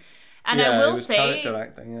Joker. And I will say,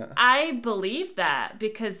 acting, I believe that,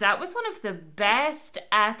 because that was one of the best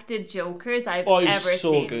acted Jokers I've ever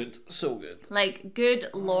seen. So good. Like, good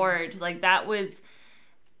lord. Like, that was...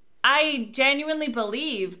 I genuinely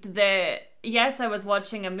believed that, yes, I was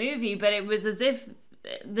watching a movie, but it was as if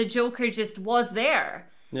the Joker just was there.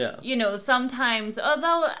 Yeah. You know, sometimes,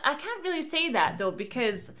 although I can't really say that though,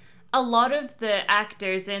 because a lot of the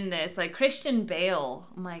actors in this, like Christian Bale,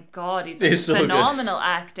 oh my God, he's a so phenomenal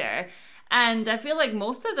actor. And I feel like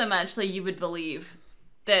most of them, actually, you would believe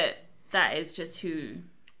that that is just who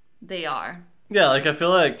they are. Yeah, like I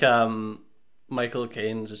feel like Michael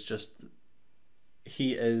Caine's is just,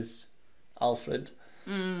 he is Alfred.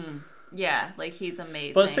 Yeah, like he's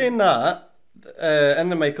amazing. But saying that, in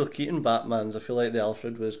the Michael Keaton Batmans, I feel like the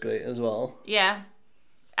Alfred was great as well. Yeah.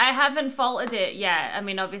 I haven't faulted it yet. I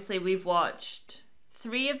mean, obviously, we've watched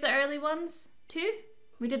 3 of the early ones. 2?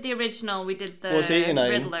 We did the original, we did the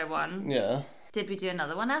Riddler one. Yeah. Did we do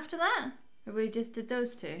another one after that? Or we just did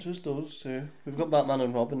those 2? Just those 2. We've got Batman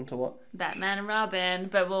and Robin to watch. Batman and Robin,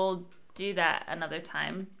 but we'll do that another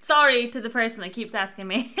time. Sorry to the person that keeps asking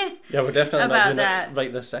me. Yeah, we're definitely not doing that. it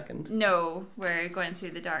right this second. No, we're going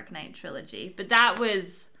through the Dark Knight trilogy. But that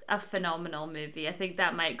was a phenomenal movie. I think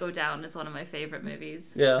that might go down as one of my favourite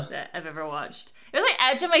movies that I've ever watched. It was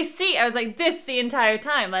like edge of my seat. I was like this the entire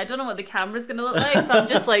time. Like, I don't know what the camera's going to look like, so I'm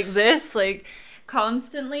just like this, like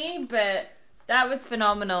constantly. But that was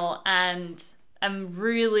phenomenal, and I'm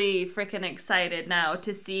really freaking excited now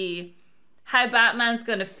to see how Batman's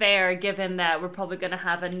going to fare, given that we're probably going to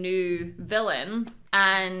have a new villain,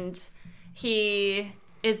 and he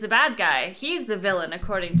is the bad guy. He's the villain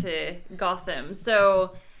according to Gotham.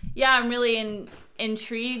 So yeah, I'm really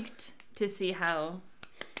intrigued to see how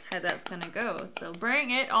that's going to go. So bring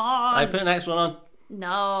it on. I put the next one on.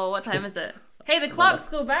 No, what time is it? Hey, the clocks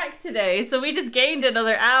go back today, so we just gained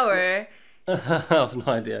another hour. I have no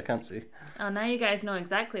idea, I can't see. Oh, now you guys know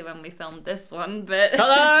exactly when we filmed this one, but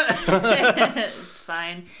it's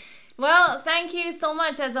fine. Well, thank you so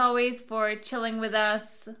much, as always, for chilling with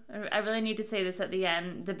us. I really need to say this at the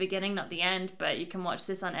end, the beginning, not the end, but you can watch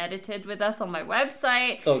this unedited with us on my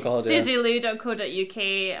website. Oh, God, yeah.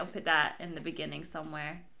 SuzyLou.co.uk. I'll put that in the beginning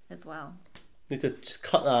somewhere as well. Need to just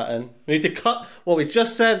cut that in. We need to cut what we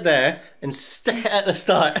just said there and stick it at the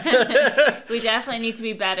start. We definitely need to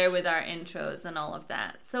be better with our intros and all of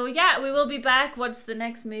that. So yeah, we will be back. What's the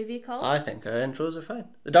next movie called? I think our intros are fine.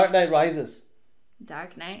 The Dark Knight Rises.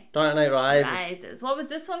 Dark Knight. Dark Knight Rises. What was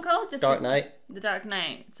this one called? Just Dark Knight. The Dark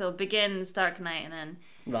Knight. So begins Dark Knight and then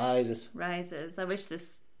Rises. I wish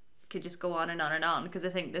this could just go on and on and on, because I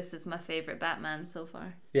think this is my favourite Batman so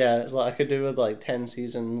far. Yeah, it's like I could do with like 10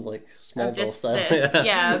 seasons, like Smallville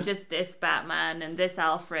style. Of just this Batman and this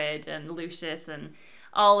Alfred and Lucius and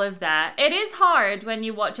all of that. It is hard when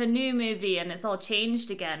you watch a new movie and it's all changed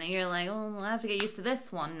again and you're like, oh, I have to get used to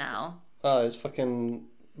this one now. Oh, it's fucking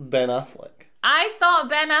Ben Affleck. I thought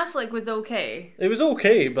Ben Affleck was okay. It was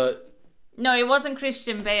okay, but no, it wasn't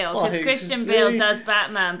Christian Bale, because Christian Bale does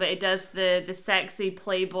Batman, but it does the sexy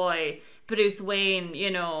playboy Bruce Wayne, you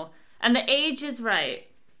know, and the age is right.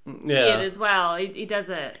 Yeah. Here as well. He does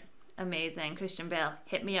it amazing. Christian Bale,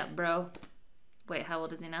 hit me up, bro. Wait, how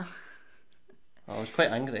old is he now? Oh, he's quite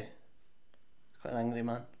angry. He's quite an angry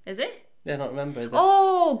man. Is he? Yeah, I don't remember.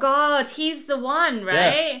 Oh God, he's the one,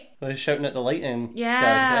 right? Yeah. He's shouting at the lighting. Yeah. Guy.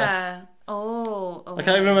 Yeah. Oh. I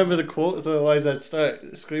can't even remember the quotes, otherwise I'd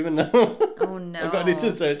start screaming now. Oh no. I need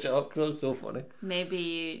to search it up because it was so funny.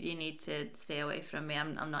 Maybe you need to stay away from me.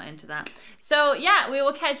 I'm not into that. So yeah, we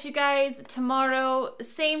will catch you guys tomorrow,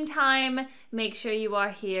 same time. Make sure you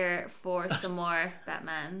are here for some more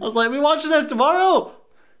Batman. I was like, we watching this tomorrow.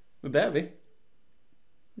 We better be.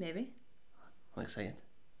 Maybe. I'm excited.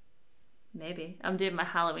 Maybe. I'm doing my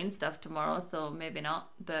Halloween stuff tomorrow, so maybe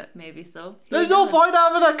not, but maybe so. There's no point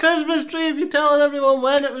having a Christmas tree if you're telling everyone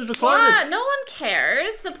when it was recorded. What? No one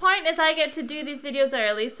cares. The point is I get to do these videos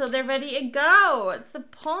early so they're ready to go. What's the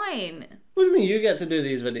point? What do you mean you get to do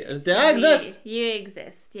these videos? Do I exist? You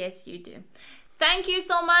exist. Yes, you do. Thank you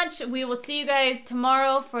so much. We will see you guys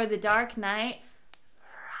tomorrow for The Dark Knight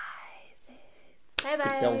Rises.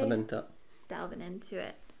 Bye-bye. Delving into it. Delving into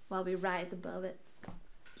it while we rise above it.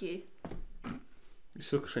 You. You're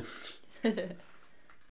so cringe.